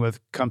 partnering with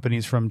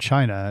companies from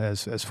China,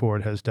 as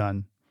Ford has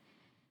done?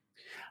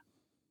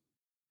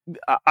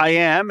 I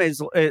am,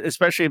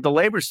 especially if the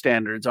labor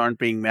standards aren't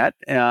being met,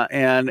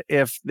 and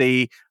if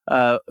the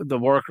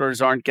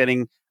workers aren't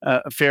getting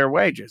fair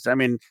wages. I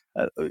mean,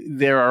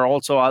 there are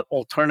also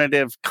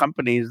alternative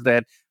companies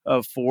that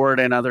Ford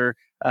and other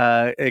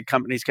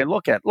companies can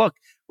look at. Look,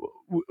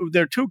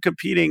 there are two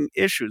competing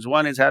issues.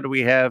 One is, how do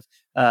we have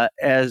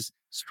as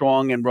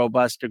strong and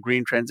robust a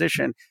green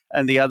transition,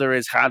 and the other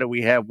is, how do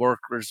we have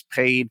workers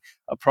paid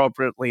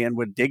appropriately and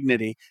with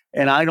dignity?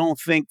 And I don't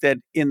think that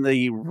in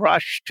the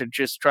rush to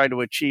just try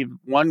to achieve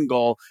one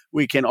goal,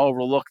 we can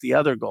overlook the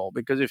other goal,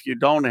 because if you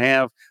don't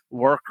have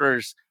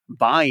workers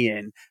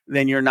buy-in,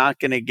 then you're not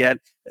going to get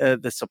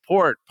the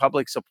support,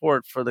 public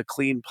support for the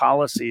clean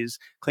policies,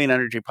 clean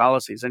energy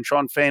policies. And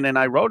Sean Fain and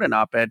I wrote an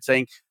op-ed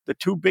saying the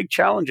two big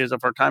challenges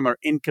of our time are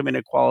income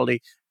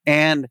inequality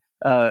and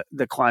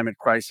the climate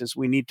crisis.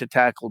 We need to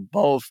tackle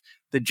both.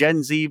 The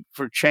Gen Z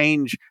for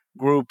Change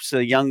groups,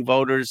 young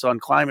voters on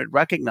climate,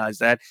 recognize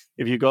that.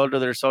 If you go to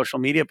their social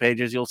media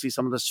pages, you'll see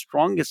some of the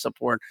strongest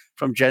support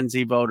from Gen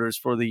Z voters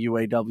for the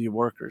UAW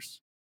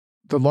workers.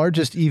 The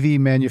largest EV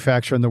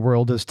manufacturer in the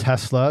world is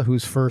Tesla,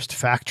 whose first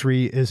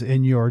factory is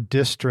in your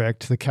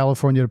district. The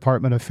California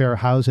Department of Fair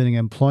Housing and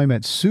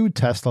Employment sued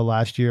Tesla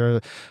last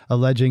year,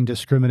 alleging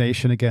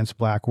discrimination against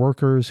Black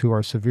workers who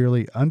are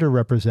severely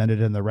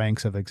underrepresented in the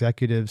ranks of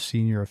executives,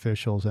 senior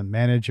officials, and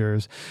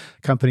managers.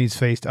 Companies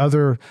faced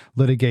other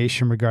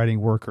litigation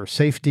regarding worker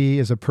safety.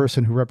 As a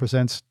person who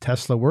represents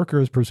Tesla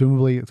workers,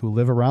 presumably who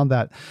live around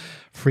that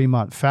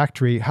Fremont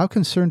factory, how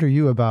concerned are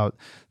you about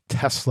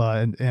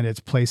Tesla and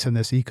its place in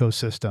this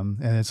ecosystem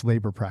and its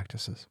labor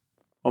practices?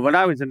 Well, when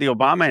I was in the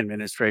Obama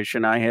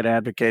administration, I had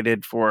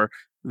advocated for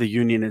the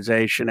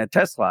unionization at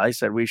Tesla. I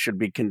said we should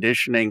be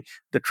conditioning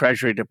the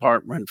Treasury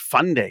Department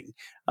funding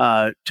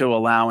to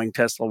allowing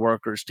Tesla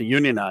workers to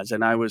unionize.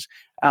 And I was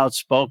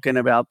outspoken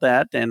about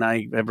that, and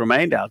I have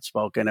remained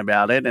outspoken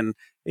about it. And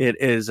it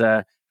is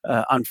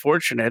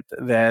unfortunate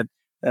that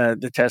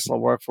the Tesla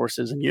workforce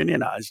isn't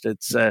unionized.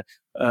 It's a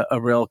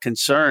real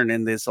concern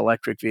in this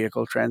electric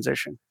vehicle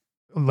transition.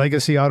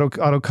 Legacy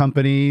auto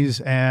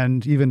companies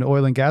and even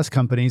oil and gas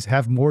companies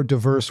have more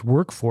diverse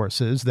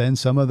workforces than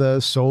some of the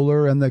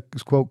solar and the,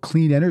 quote,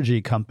 clean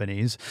energy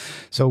companies.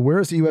 So where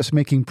is the U.S.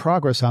 making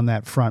progress on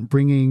that front,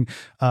 bringing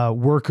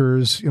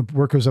workers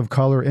of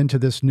color into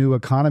this new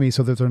economy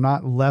so that they're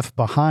not left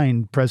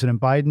behind?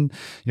 President Biden,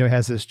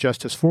 has this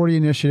Justice 40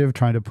 initiative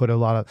trying to put a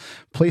lot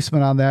of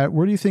placement on that.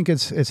 Where do you think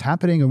it's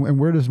happening, and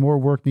where does more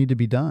work need to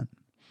be done?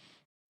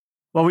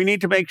 Well, we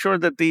need to make sure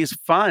that these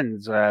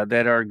funds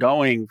that are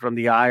going from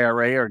the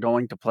IRA are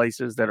going to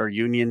places that are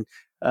union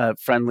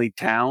friendly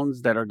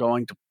towns, that are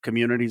going to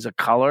communities of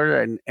color,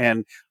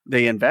 and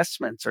the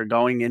investments are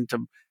going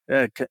into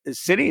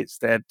cities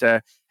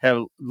that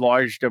have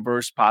large,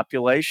 diverse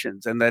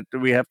populations, and that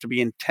we have to be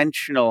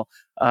intentional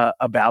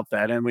about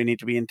that. And we need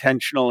to be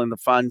intentional in the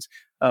funds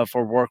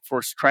for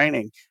workforce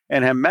training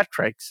and have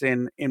metrics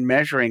in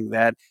measuring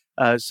that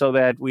so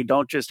that we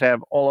don't just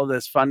have all of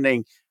this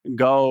funding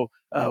go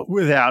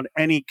without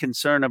any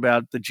concern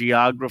about the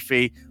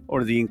geography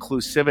or the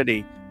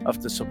inclusivity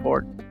of the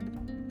support.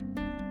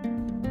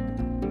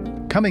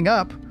 Coming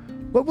up,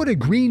 what would a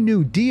Green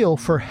New Deal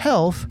for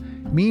health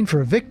mean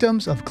for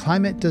victims of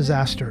climate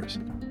disasters?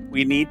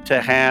 We need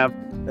to have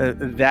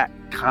that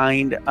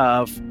kind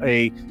of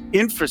a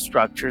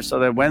infrastructure so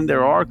that when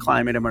there are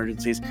climate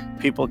emergencies,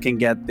 people can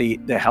get the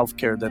health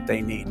care that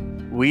they need.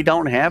 We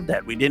don't have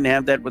that. We didn't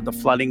have that with the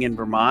flooding in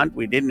Vermont.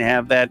 We didn't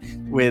have that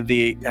with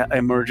the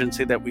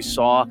emergency that we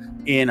saw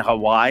in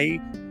Hawaii.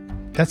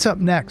 That's up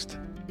next.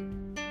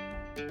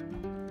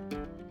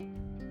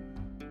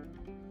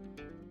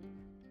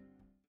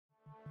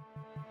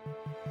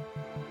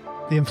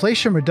 The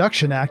Inflation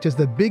Reduction Act is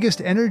the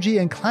biggest energy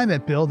and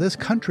climate bill this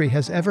country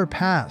has ever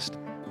passed.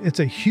 It's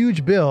a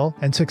huge bill,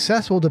 and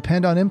success will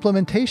depend on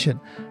implementation,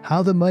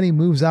 how the money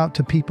moves out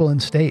to people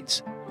and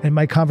states. In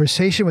my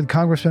conversation with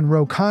Congressman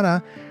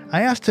Khanna,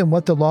 I asked him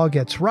what the law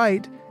gets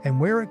right and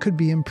where it could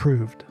be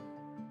improved.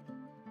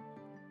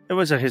 It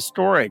was a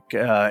historic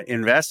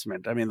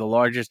investment. I mean, the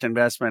largest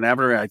investment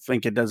ever. I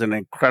think it does an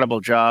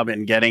incredible job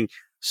in getting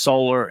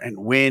solar and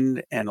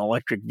wind and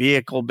electric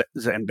vehicles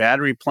and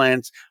battery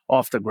plants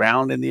off the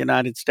ground in the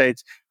United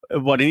States.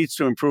 What it needs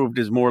to improve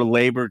is more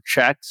labor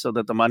checks so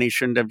that the money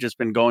shouldn't have just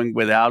been going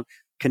without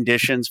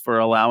conditions for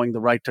allowing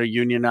the right to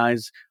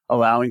unionize,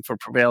 allowing for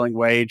prevailing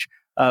wage.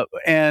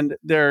 And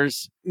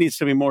needs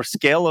to be more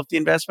scale of the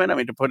investment. I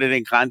mean, to put it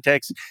in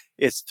context,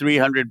 it's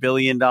 $300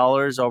 billion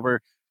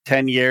over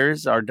 10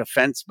 years. Our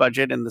defense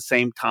budget in the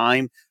same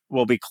time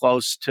will be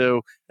close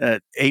to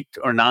 $8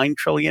 or $9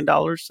 trillion.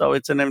 So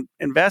it's an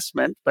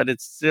investment, but it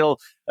still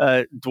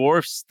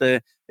dwarfs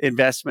the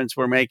investments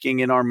we're making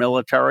in our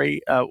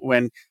military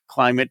when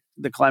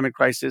the climate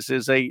crisis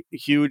is a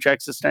huge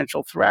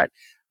existential threat.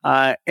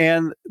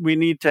 And we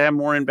need to have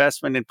more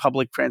investment in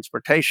public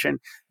transportation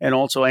and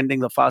also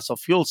ending the fossil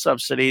fuel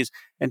subsidies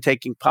and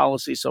taking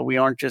policy so we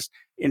aren't just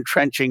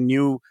entrenching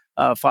new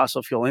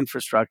fossil fuel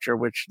infrastructure,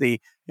 which the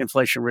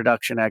Inflation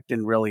Reduction Act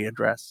didn't really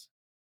address.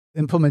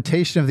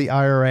 Implementation of the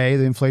IRA,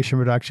 the Inflation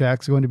Reduction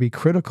Act, is going to be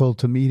critical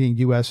to meeting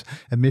U.S.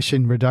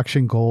 emission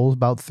reduction goals,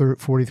 about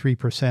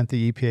 43%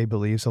 the EPA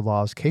believes the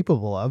law is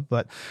capable of.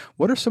 But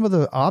what are some of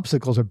the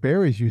obstacles or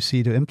barriers you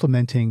see to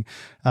implementing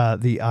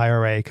the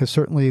IRA? Because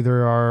certainly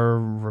there are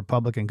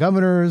Republican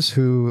governors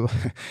who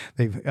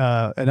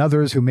and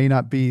others who may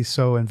not be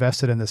so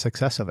invested in the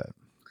success of it.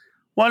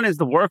 One is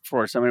the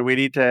workforce. I mean, we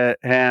need to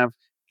have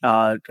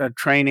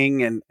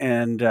training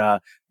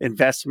and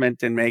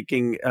investment in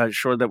making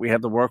sure that we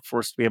have the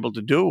workforce to be able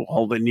to do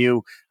all the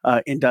new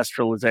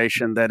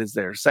industrialization that is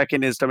there.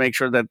 Second is to make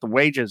sure that the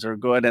wages are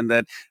good and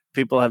that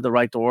people have the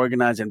right to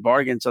organize and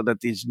bargain so that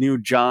these new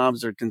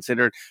jobs are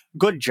considered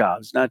good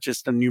jobs, not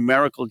just a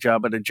numerical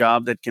job, but a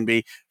job that can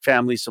be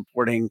family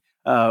supporting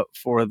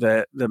for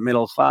the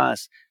middle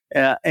class.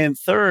 And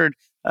third,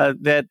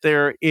 that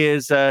there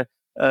is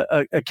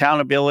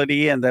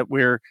accountability and that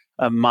we're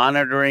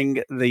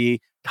monitoring the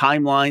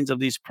timelines of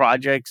these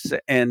projects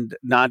and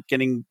not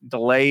getting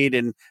delayed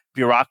in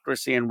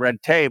bureaucracy and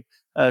red tape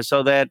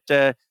so that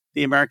the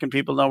American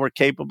people know we're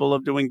capable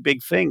of doing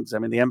big things. I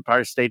mean, the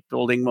Empire State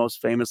Building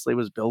most famously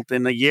was built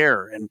in a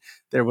year. And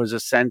there was a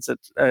sense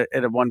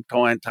at one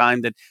point in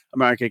time that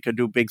America could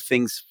do big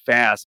things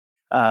fast.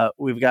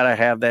 We've got to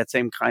have that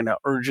same kind of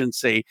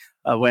urgency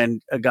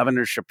when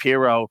Governor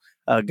Shapiro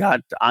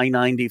got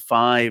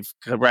I-95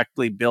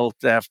 correctly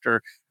built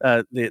after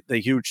the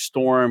huge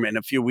storm in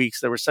a few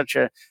weeks. There was such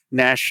a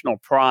national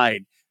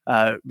pride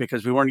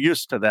because we weren't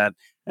used to that.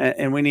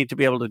 And we need to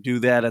be able to do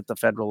that at the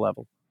federal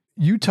level.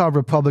 Utah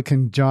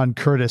Republican John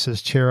Curtis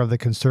is chair of the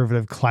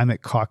Conservative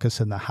Climate Caucus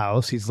in the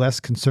House. He's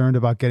less concerned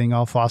about getting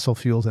off fossil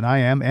fuels than I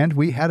am. And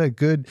we had a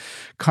good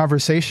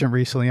conversation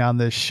recently on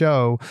this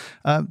show.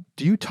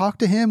 Do you talk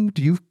to him?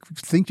 Do you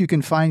think you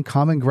can find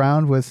common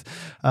ground with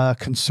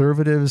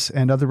conservatives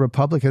and other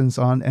Republicans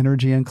on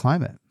energy and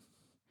climate?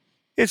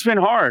 It's been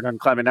hard on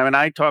climate. I mean,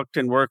 I talked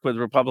and work with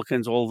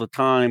Republicans all the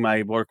time.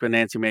 I work with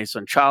Nancy Mace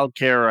on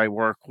childcare. I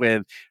work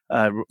with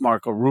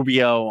Marco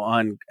Rubio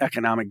on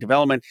economic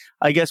development.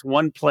 I guess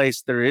one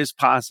place there is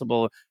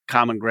possible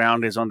common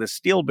ground is on the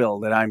steel bill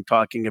that I'm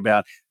talking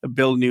about,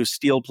 build new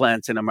steel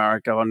plants in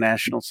America on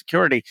national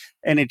security.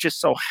 And it just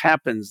so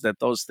happens that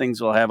those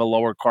things will have a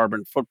lower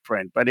carbon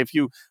footprint. But if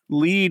you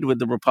lead with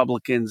the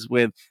Republicans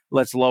with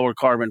let's lower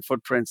carbon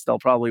footprints, they'll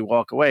probably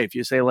walk away. If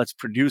you say let's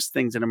produce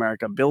things in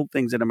America, build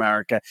things in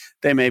America,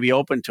 they may be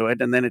open to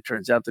it. And then it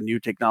turns out the new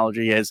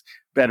technology is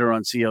better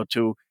on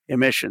CO2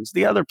 emissions.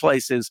 The other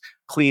place is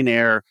clean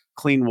air,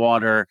 clean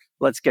water.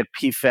 Let's get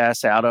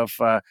PFAS out of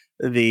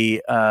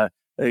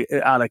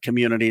out of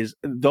communities.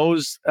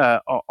 Those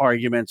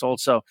arguments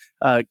also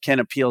can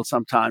appeal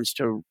sometimes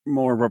to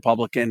more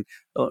Republican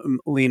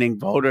leaning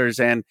voters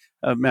and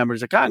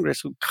members of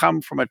Congress who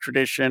come from a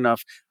tradition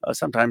of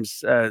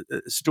sometimes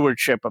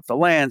stewardship of the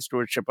land,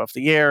 stewardship of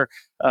the air,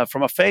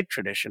 from a faith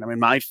tradition. I mean,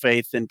 my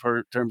faith in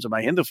terms of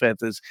my Hindu faith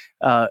is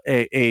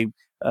a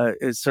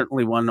is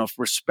certainly one of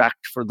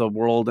respect for the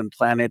world and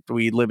planet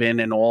we live in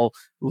and all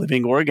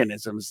living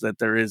organisms, that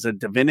there is a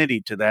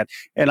divinity to that.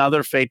 And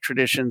other faith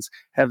traditions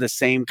have the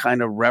same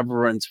kind of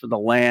reverence for the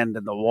land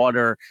and the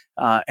water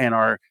and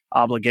our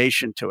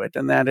obligation to it.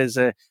 And that is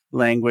a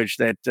language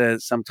that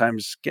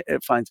sometimes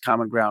finds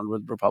common ground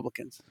with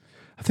Republicans.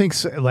 I think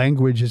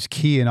language is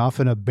key and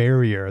often a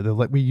barrier.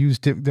 We use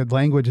the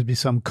language has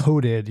become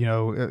coded.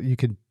 You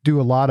can do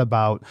a lot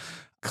about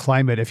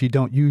climate if you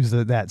don't use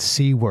that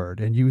C word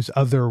and use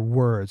other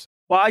words.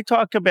 Well, I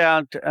talk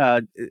about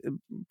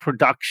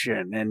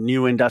production and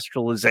new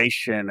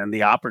industrialization and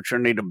the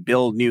opportunity to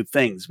build new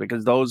things,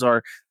 because those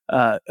are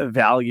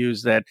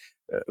values that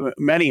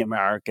many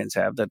Americans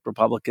have, that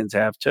Republicans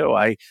have too.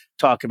 I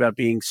talk about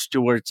being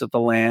stewards of the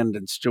land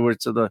and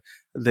stewards of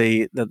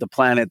the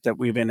planet that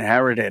we've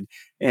inherited,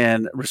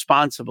 and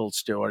responsible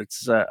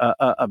stewards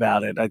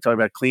about it. I talk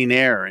about clean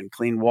air and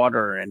clean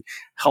water and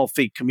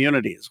healthy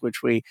communities,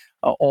 which we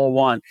all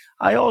want.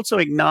 I also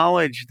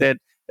acknowledge that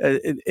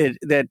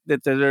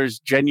that there's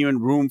genuine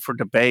room for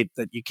debate,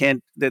 that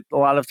a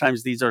lot of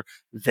times these are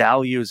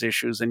values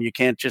issues, and you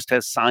can't just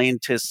have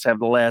scientists have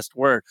the last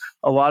word.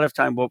 A lot of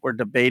time what we're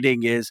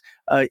debating is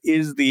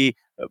the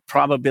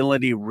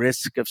probability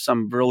risk of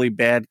some really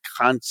bad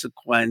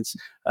consequence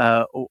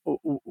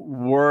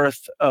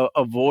worth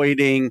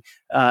avoiding,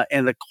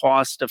 and the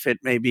cost of it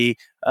may be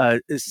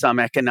some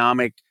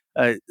economic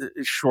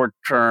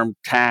short-term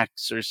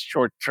tax or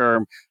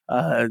short-term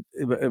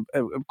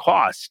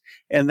cost.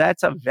 And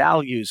that's a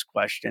values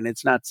question.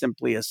 It's not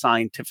simply a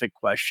scientific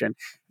question.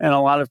 And a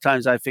lot of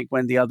times I think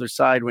when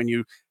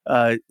you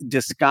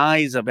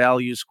disguise a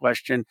values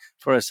question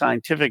for a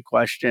scientific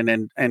question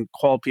and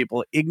call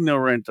people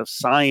ignorant of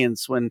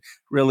science when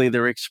really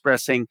they're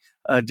expressing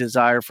a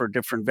desire for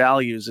different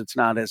values, it's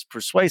not as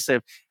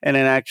persuasive. And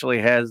it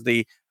actually has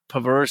the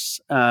perverse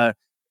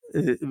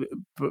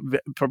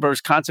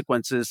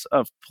consequences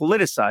of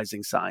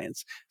politicizing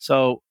science.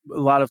 So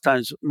a lot of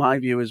times my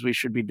view is we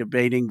should be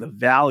debating the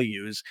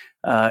values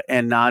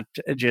and not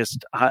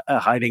just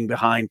hiding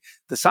behind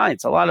the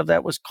science. A lot of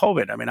that was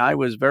COVID. I mean, I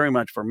was very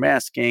much for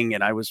masking,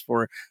 and I was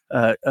for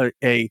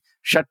a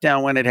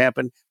shutdown when it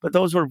happened, but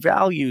those were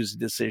values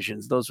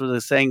decisions. Those were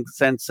the saying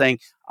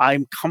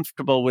I'm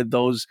comfortable with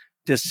those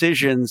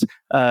decisions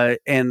and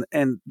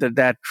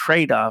that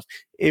trade-off.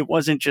 It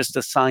wasn't just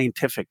a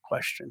scientific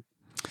question.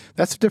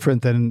 That's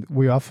different than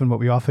what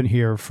we often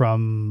hear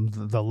from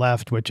the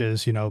left, which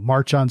is,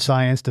 march on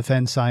science,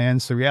 defend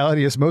science. The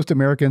reality is most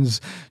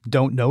Americans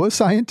don't know a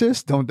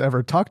scientist, don't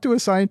ever talk to a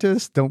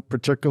scientist, don't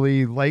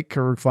particularly like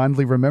or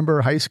fondly remember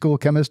high school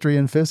chemistry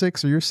and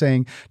physics. So you're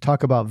saying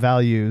talk about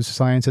values,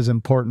 science is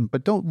important,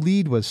 but don't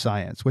lead with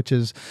science, which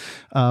is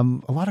a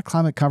lot of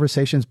climate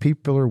conversations.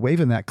 People are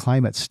waving that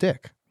climate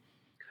stick.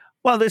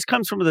 Well, this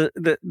comes from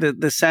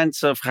the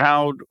sense of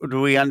how do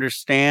we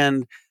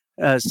understand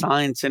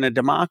science in a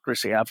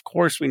democracy. Of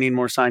course, we need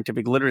more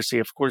scientific literacy.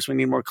 Of course, we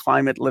need more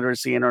climate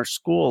literacy in our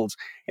schools,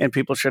 and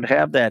people should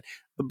have that.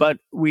 But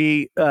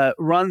we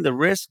run the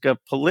risk of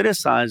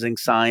politicizing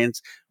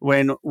science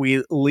when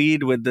we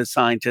lead with the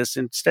scientists.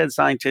 Instead,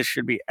 scientists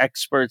should be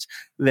experts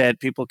that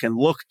people can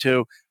look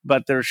to,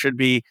 but there should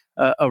be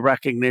a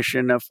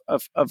recognition of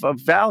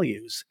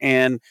values.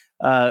 And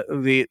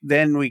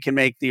then we can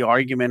make the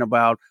argument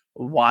about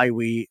why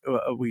we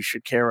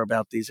should care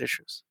about these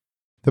issues.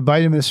 The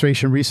Biden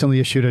administration recently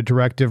issued a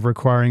directive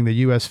requiring the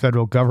U.S.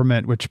 federal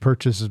government, which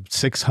purchases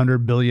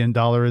 $600 billion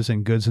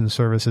in goods and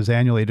services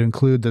annually, to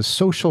include the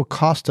social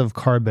cost of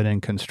carbon in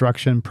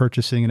construction,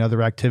 purchasing, and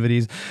other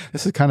activities.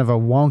 This is kind of a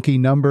wonky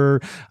number,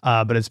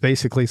 but it's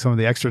basically some of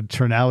the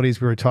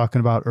externalities we were talking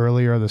about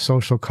earlier, the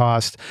social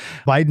cost.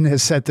 Biden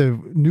has set the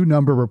new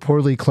number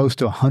reportedly close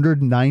to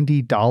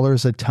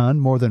 $190 a ton,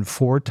 more than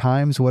 4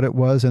 times what it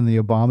was in the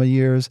Obama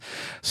years.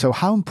 So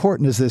how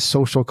important is this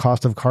social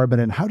cost of carbon,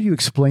 and how do you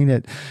explain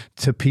it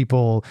to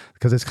people,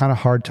 because it's kind of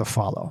hard to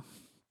follow?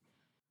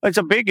 It's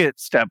a big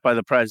step by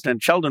the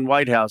president. Sheldon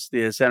Whitehouse,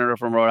 the senator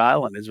from Rhode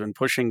Island, has been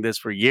pushing this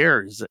for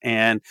years.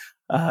 And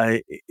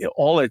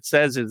all it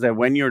says is that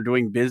when you're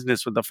doing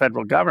business with the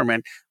federal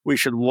government, we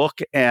should look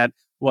at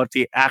what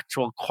the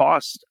actual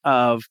cost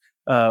of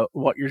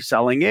what you're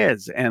selling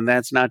is. And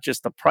that's not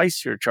just the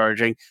price you're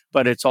charging,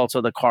 but it's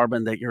also the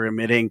carbon that you're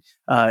emitting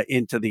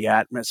into the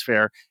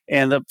atmosphere.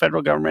 And the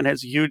federal government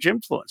has a huge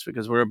influence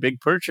because we're a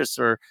big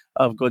purchaser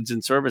of goods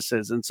and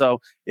services. And so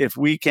if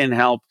we can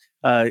help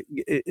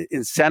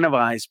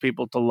incentivize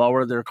people to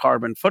lower their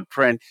carbon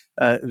footprint,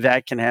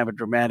 that can have a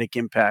dramatic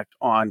impact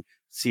on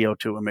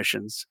CO2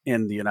 emissions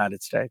in the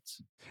United States.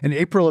 In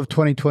April of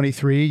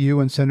 2023, you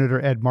and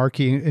Senator Ed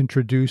Markey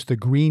introduced the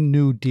Green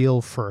New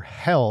Deal for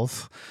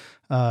Health.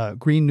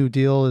 Green New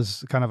Deal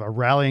is kind of a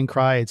rallying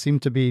cry. It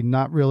seemed to be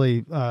not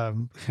really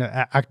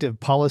active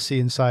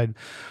policy inside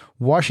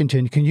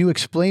Washington. Can you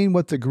explain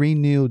what the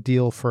Green New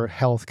Deal for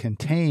Health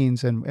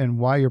contains and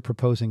why you're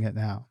proposing it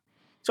now?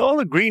 So all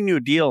the Green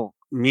New Deal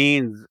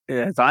means,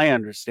 as I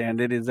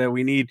understand it, is that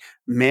we need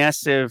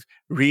massive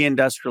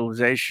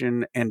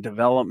reindustrialization and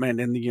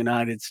development in the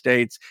United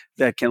States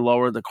that can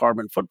lower the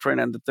carbon footprint,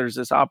 and that there's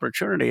this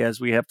opportunity as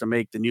we have to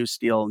make the new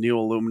steel, new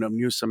aluminum,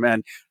 new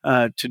cement,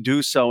 to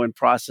do so in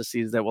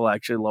processes that will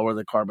actually lower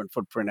the carbon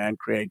footprint and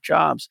create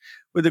jobs.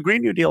 With the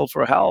Green New Deal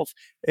for Health,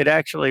 it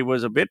actually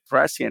was a bit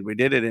prescient. We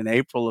did it in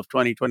April of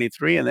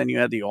 2023, and then you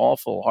had the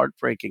awful,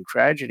 heartbreaking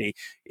tragedy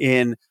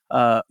in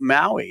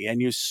Maui,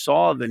 and you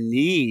saw the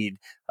need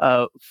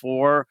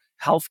for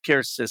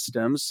healthcare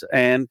systems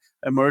and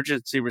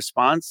emergency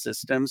response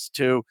systems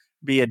to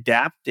be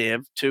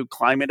adaptive to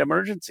climate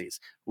emergencies.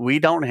 We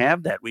don't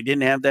have that. We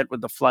didn't have that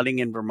with the flooding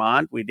in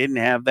Vermont. We didn't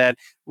have that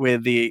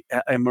with the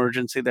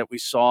emergency that we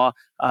saw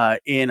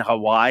in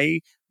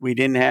Hawaii. We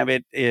didn't have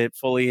it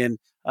fully in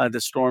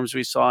the storms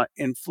we saw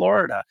in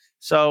Florida.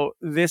 So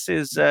this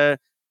is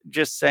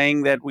just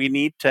saying that we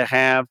need to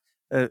have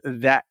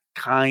that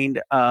kind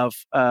of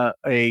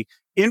a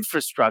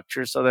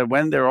infrastructure so that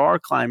when there are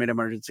climate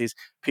emergencies,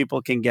 people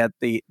can get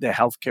the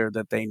health care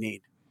that they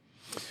need.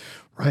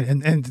 Right.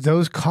 And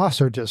those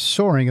costs are just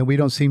soaring, and we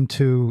don't seem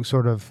to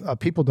sort of,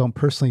 people don't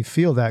personally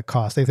feel that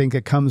cost. They think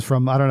it comes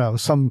from, I don't know,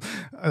 some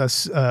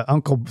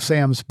Uncle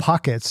Sam's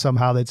pockets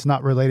somehow that's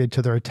not related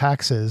to their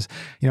taxes.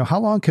 How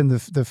long can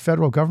the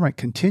federal government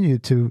continue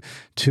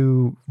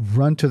to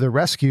run to the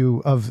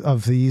rescue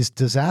of these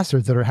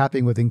disasters that are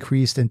happening with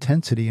increased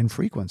intensity and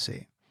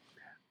frequency?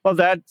 Well,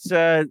 that's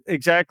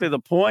exactly the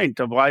point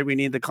of why we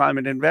need the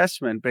climate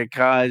investment,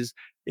 because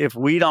if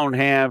we don't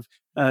have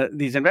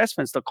these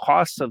investments, the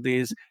costs of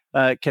these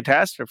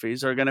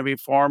catastrophes are going to be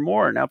far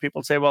more. Now,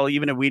 people say, well,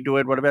 even if we do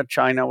it, what about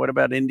China? What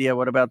about India?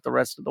 What about the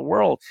rest of the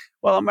world?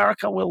 Well,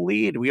 America will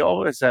lead. We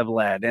always have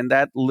led. And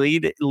that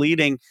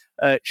leading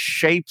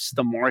shapes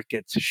the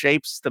markets,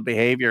 shapes the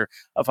behavior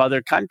of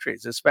other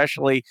countries,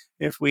 especially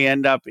if we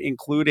end up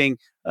including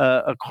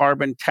a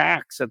carbon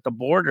tax at the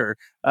border.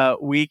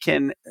 We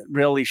can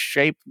really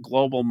shape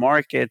global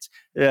markets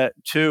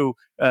to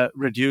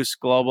reduce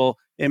global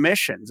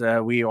emissions.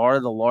 We are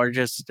the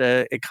largest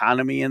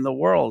economy in the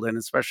world, and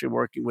especially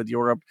working with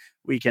Europe,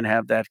 we can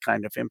have that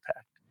kind of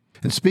impact.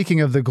 And speaking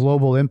of the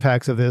global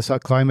impacts of this,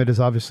 climate is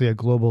obviously a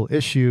global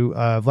issue.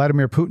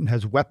 Vladimir Putin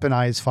has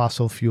weaponized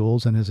fossil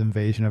fuels in his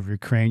invasion of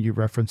Ukraine. You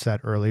referenced that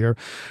earlier.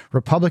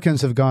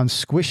 Republicans have gone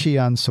squishy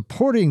on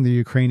supporting the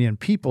Ukrainian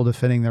people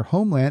defending their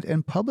homeland,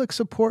 and public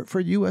support for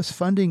U.S.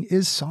 funding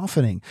is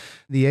softening.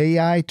 The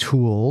AI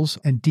tools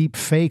and deep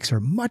fakes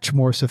are much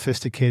more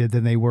sophisticated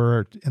than they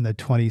were in the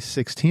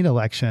 2016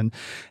 election.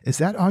 Is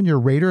that on your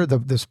radar,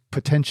 this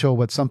potential,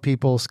 what some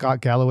people,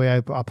 Scott Galloway,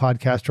 a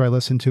podcaster I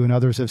listen to, and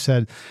others have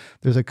said,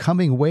 there's a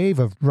coming wave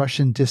of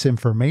Russian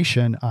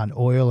disinformation on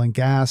oil and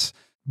gas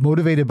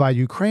motivated by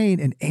Ukraine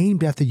and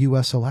aimed at the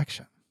U.S.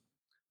 election?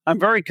 I'm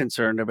very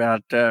concerned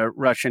about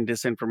Russian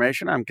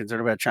disinformation. I'm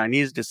concerned about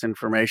Chinese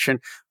disinformation.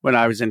 When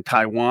I was in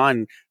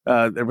Taiwan,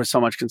 there was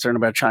so much concern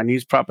about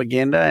Chinese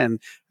propaganda,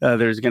 and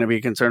there's going to be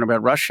concern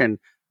about Russian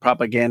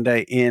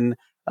propaganda in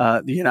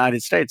the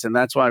United States. And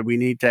that's why we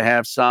need to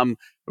have some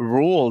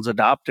rules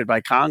adopted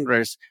by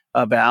Congress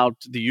about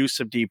the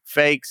use of deep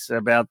fakes,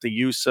 about the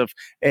use of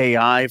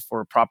AI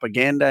for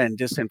propaganda and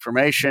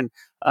disinformation.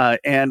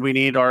 And we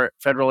need our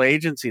federal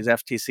agencies,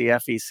 FTC,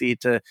 FEC,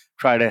 to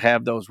try to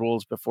have those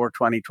rules before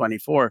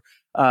 2024.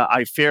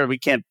 I fear we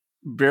can't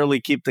barely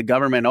keep the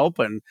government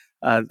open,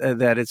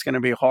 that it's going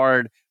to be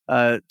hard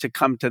to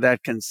come to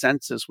that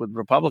consensus with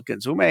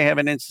Republicans who may have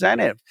an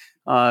incentive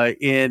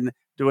in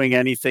doing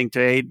anything to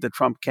aid the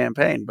Trump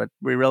campaign. But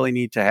we really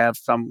need to have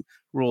some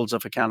rules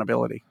of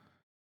accountability.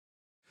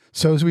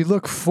 So as we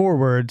look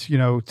forward,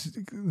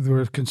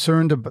 we're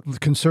concern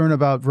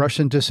about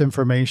Russian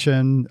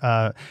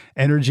disinformation,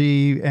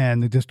 energy,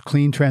 and this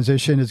clean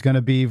transition is going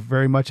to be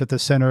very much at the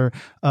center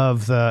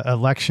of the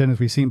election, as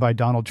we've seen by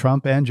Donald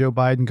Trump and Joe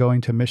Biden going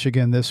to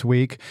Michigan this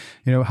week.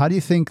 How do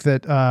you think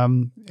that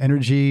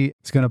energy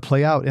is going to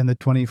play out in the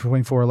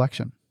 2024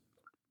 election?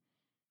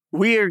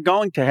 We are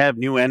going to have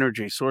new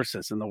energy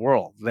sources in the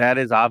world. That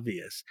is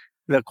obvious.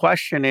 The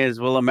question is,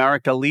 will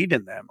America lead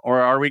in them? Or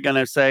are we going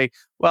to say,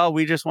 well,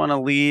 we just want to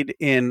lead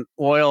in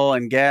oil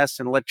and gas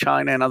and let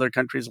China and other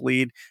countries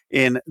lead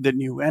in the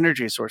new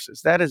energy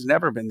sources? That has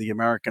never been the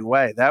American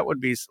way. That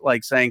would be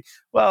like saying,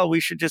 well, we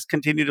should just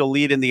continue to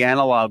lead in the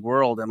analog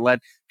world and let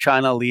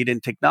China lead in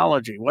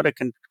technology. What a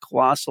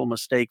colossal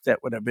mistake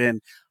that would have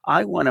been.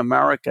 I want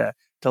America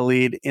to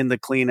lead in the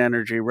clean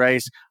energy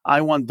race.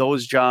 I want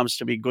those jobs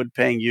to be good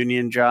paying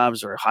union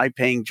jobs or high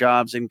paying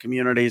jobs in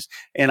communities.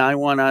 And I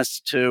want us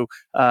to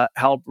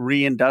help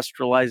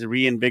reindustrialize,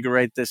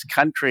 reinvigorate this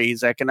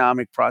country's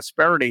economic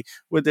prosperity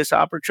with this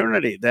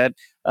opportunity that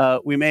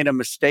we made a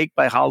mistake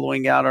by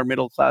hollowing out our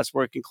middle class,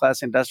 working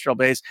class industrial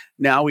base.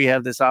 Now we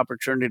have this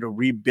opportunity to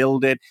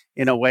rebuild it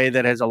in a way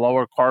that has a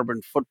lower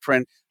carbon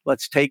footprint.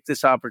 Let's take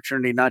this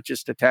opportunity not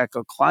just to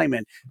tackle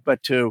climate,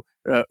 but to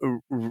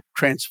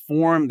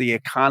transform the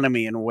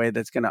economy in a way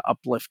that's going to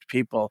uplift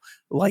people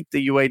like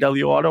the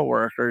UAW auto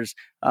workers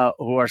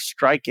who are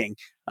striking.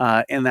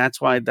 And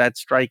that's why that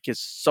strike is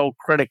so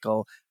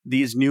critical.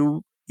 These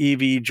new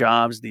EV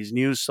jobs, these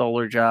new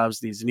solar jobs,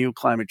 these new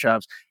climate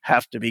jobs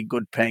have to be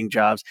good paying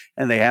jobs,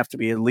 and they have to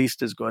be at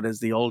least as good as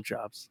the old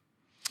jobs.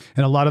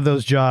 And a lot of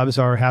those jobs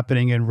are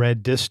happening in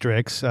red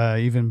districts,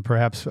 even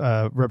perhaps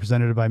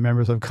represented by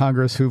members of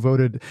Congress who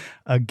voted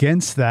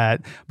against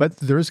that. But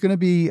there's going to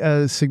be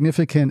a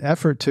significant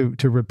effort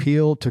to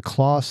repeal, to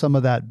claw some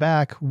of that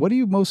back. What are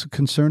you most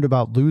concerned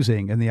about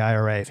losing in the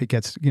IRA if it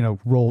gets,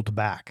 rolled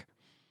back?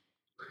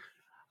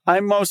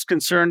 I'm most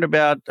concerned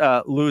about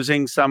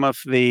losing some of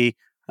the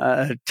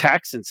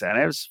tax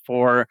incentives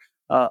for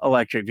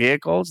electric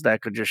vehicles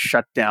that could just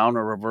shut down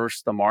or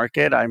reverse the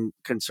market. I'm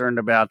concerned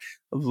about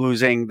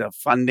losing the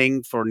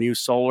funding for new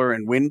solar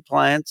and wind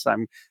plants.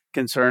 I'm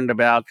concerned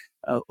about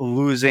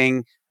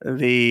losing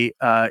the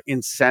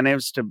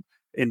incentives to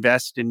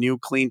invest in new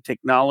clean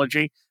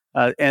technology.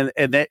 And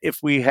that if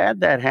we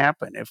had that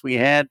happen, if we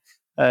had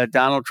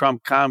Donald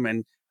Trump come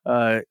and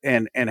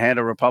had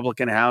a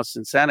Republican House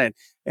and Senate,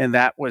 and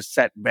that was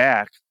set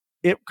back,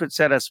 it could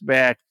set us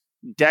back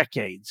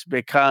decades,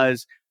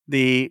 because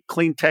the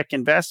clean tech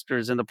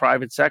investors in the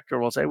private sector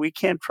will say, we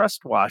can't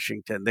trust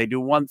Washington. They do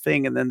one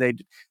thing and then they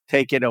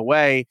take it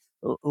away.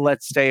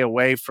 Let's stay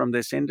away from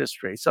this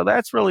industry. So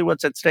that's really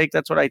what's at stake.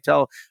 That's what I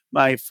tell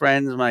my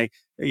friends, my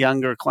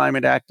younger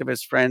climate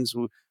activist friends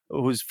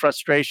whose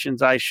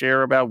frustrations I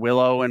share about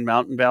Willow and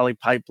Mountain Valley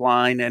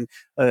Pipeline and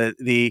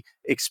the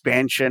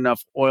expansion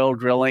of oil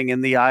drilling in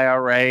the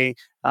IRA,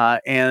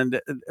 and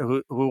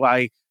who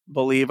I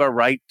believe are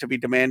right to be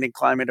demanding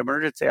climate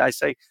emergency. I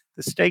say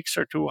the stakes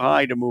are too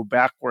high to move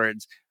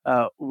backwards.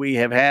 We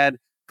have had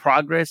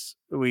progress.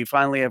 We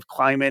finally have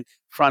climate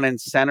front and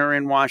center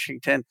in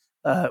Washington.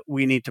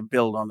 We need to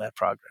build on that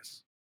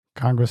progress.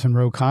 Congressman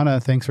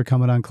Khanna, thanks for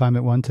coming on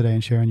Climate One today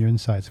and sharing your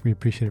insights. We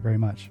appreciate it very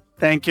much.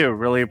 Thank you.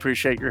 Really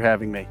appreciate your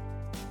having me.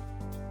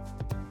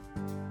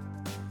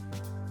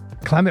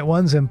 Climate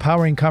One's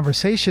empowering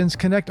conversations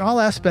connect all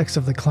aspects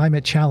of the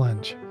climate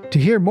challenge. To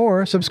hear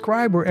more,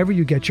 subscribe wherever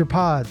you get your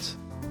pods.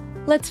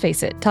 Let's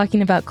face it,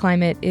 talking about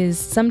climate is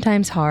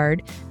sometimes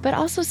hard, but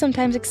also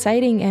sometimes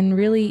exciting and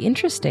really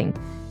interesting.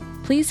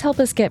 Please help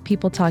us get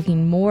people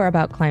talking more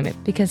about climate,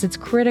 because it's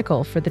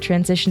critical for the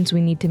transitions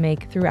we need to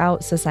make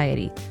throughout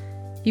society.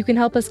 You can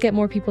help us get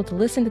more people to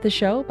listen to the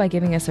show by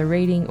giving us a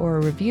rating or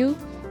a review,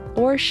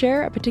 or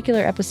share a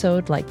particular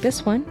episode like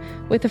this one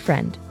with a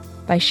friend.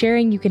 By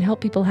sharing, you can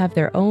help people have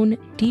their own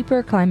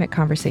deeper climate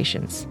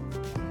conversations.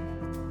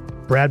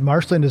 Brad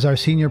Marshland is our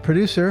senior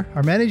producer.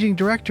 Our managing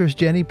director is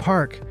Jenny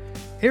Park.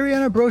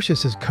 Ariana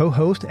Brocious is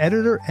co-host,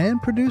 editor,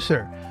 and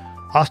producer.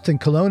 Austin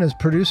Colon is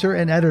producer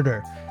and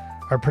editor.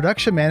 Our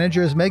production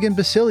manager is Megan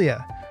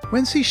Basilia.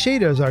 Wency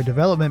Shader is our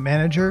development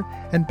manager,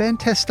 and Ben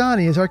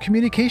Testani is our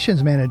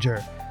communications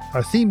manager.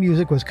 Our theme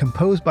music was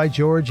composed by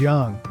George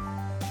Young.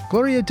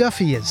 Gloria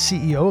Duffy is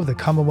CEO of the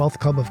Commonwealth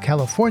Club of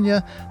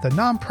California, the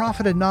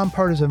nonprofit and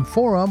nonpartisan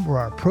forum where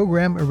our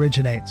program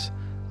originates.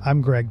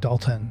 I'm Greg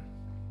Dalton.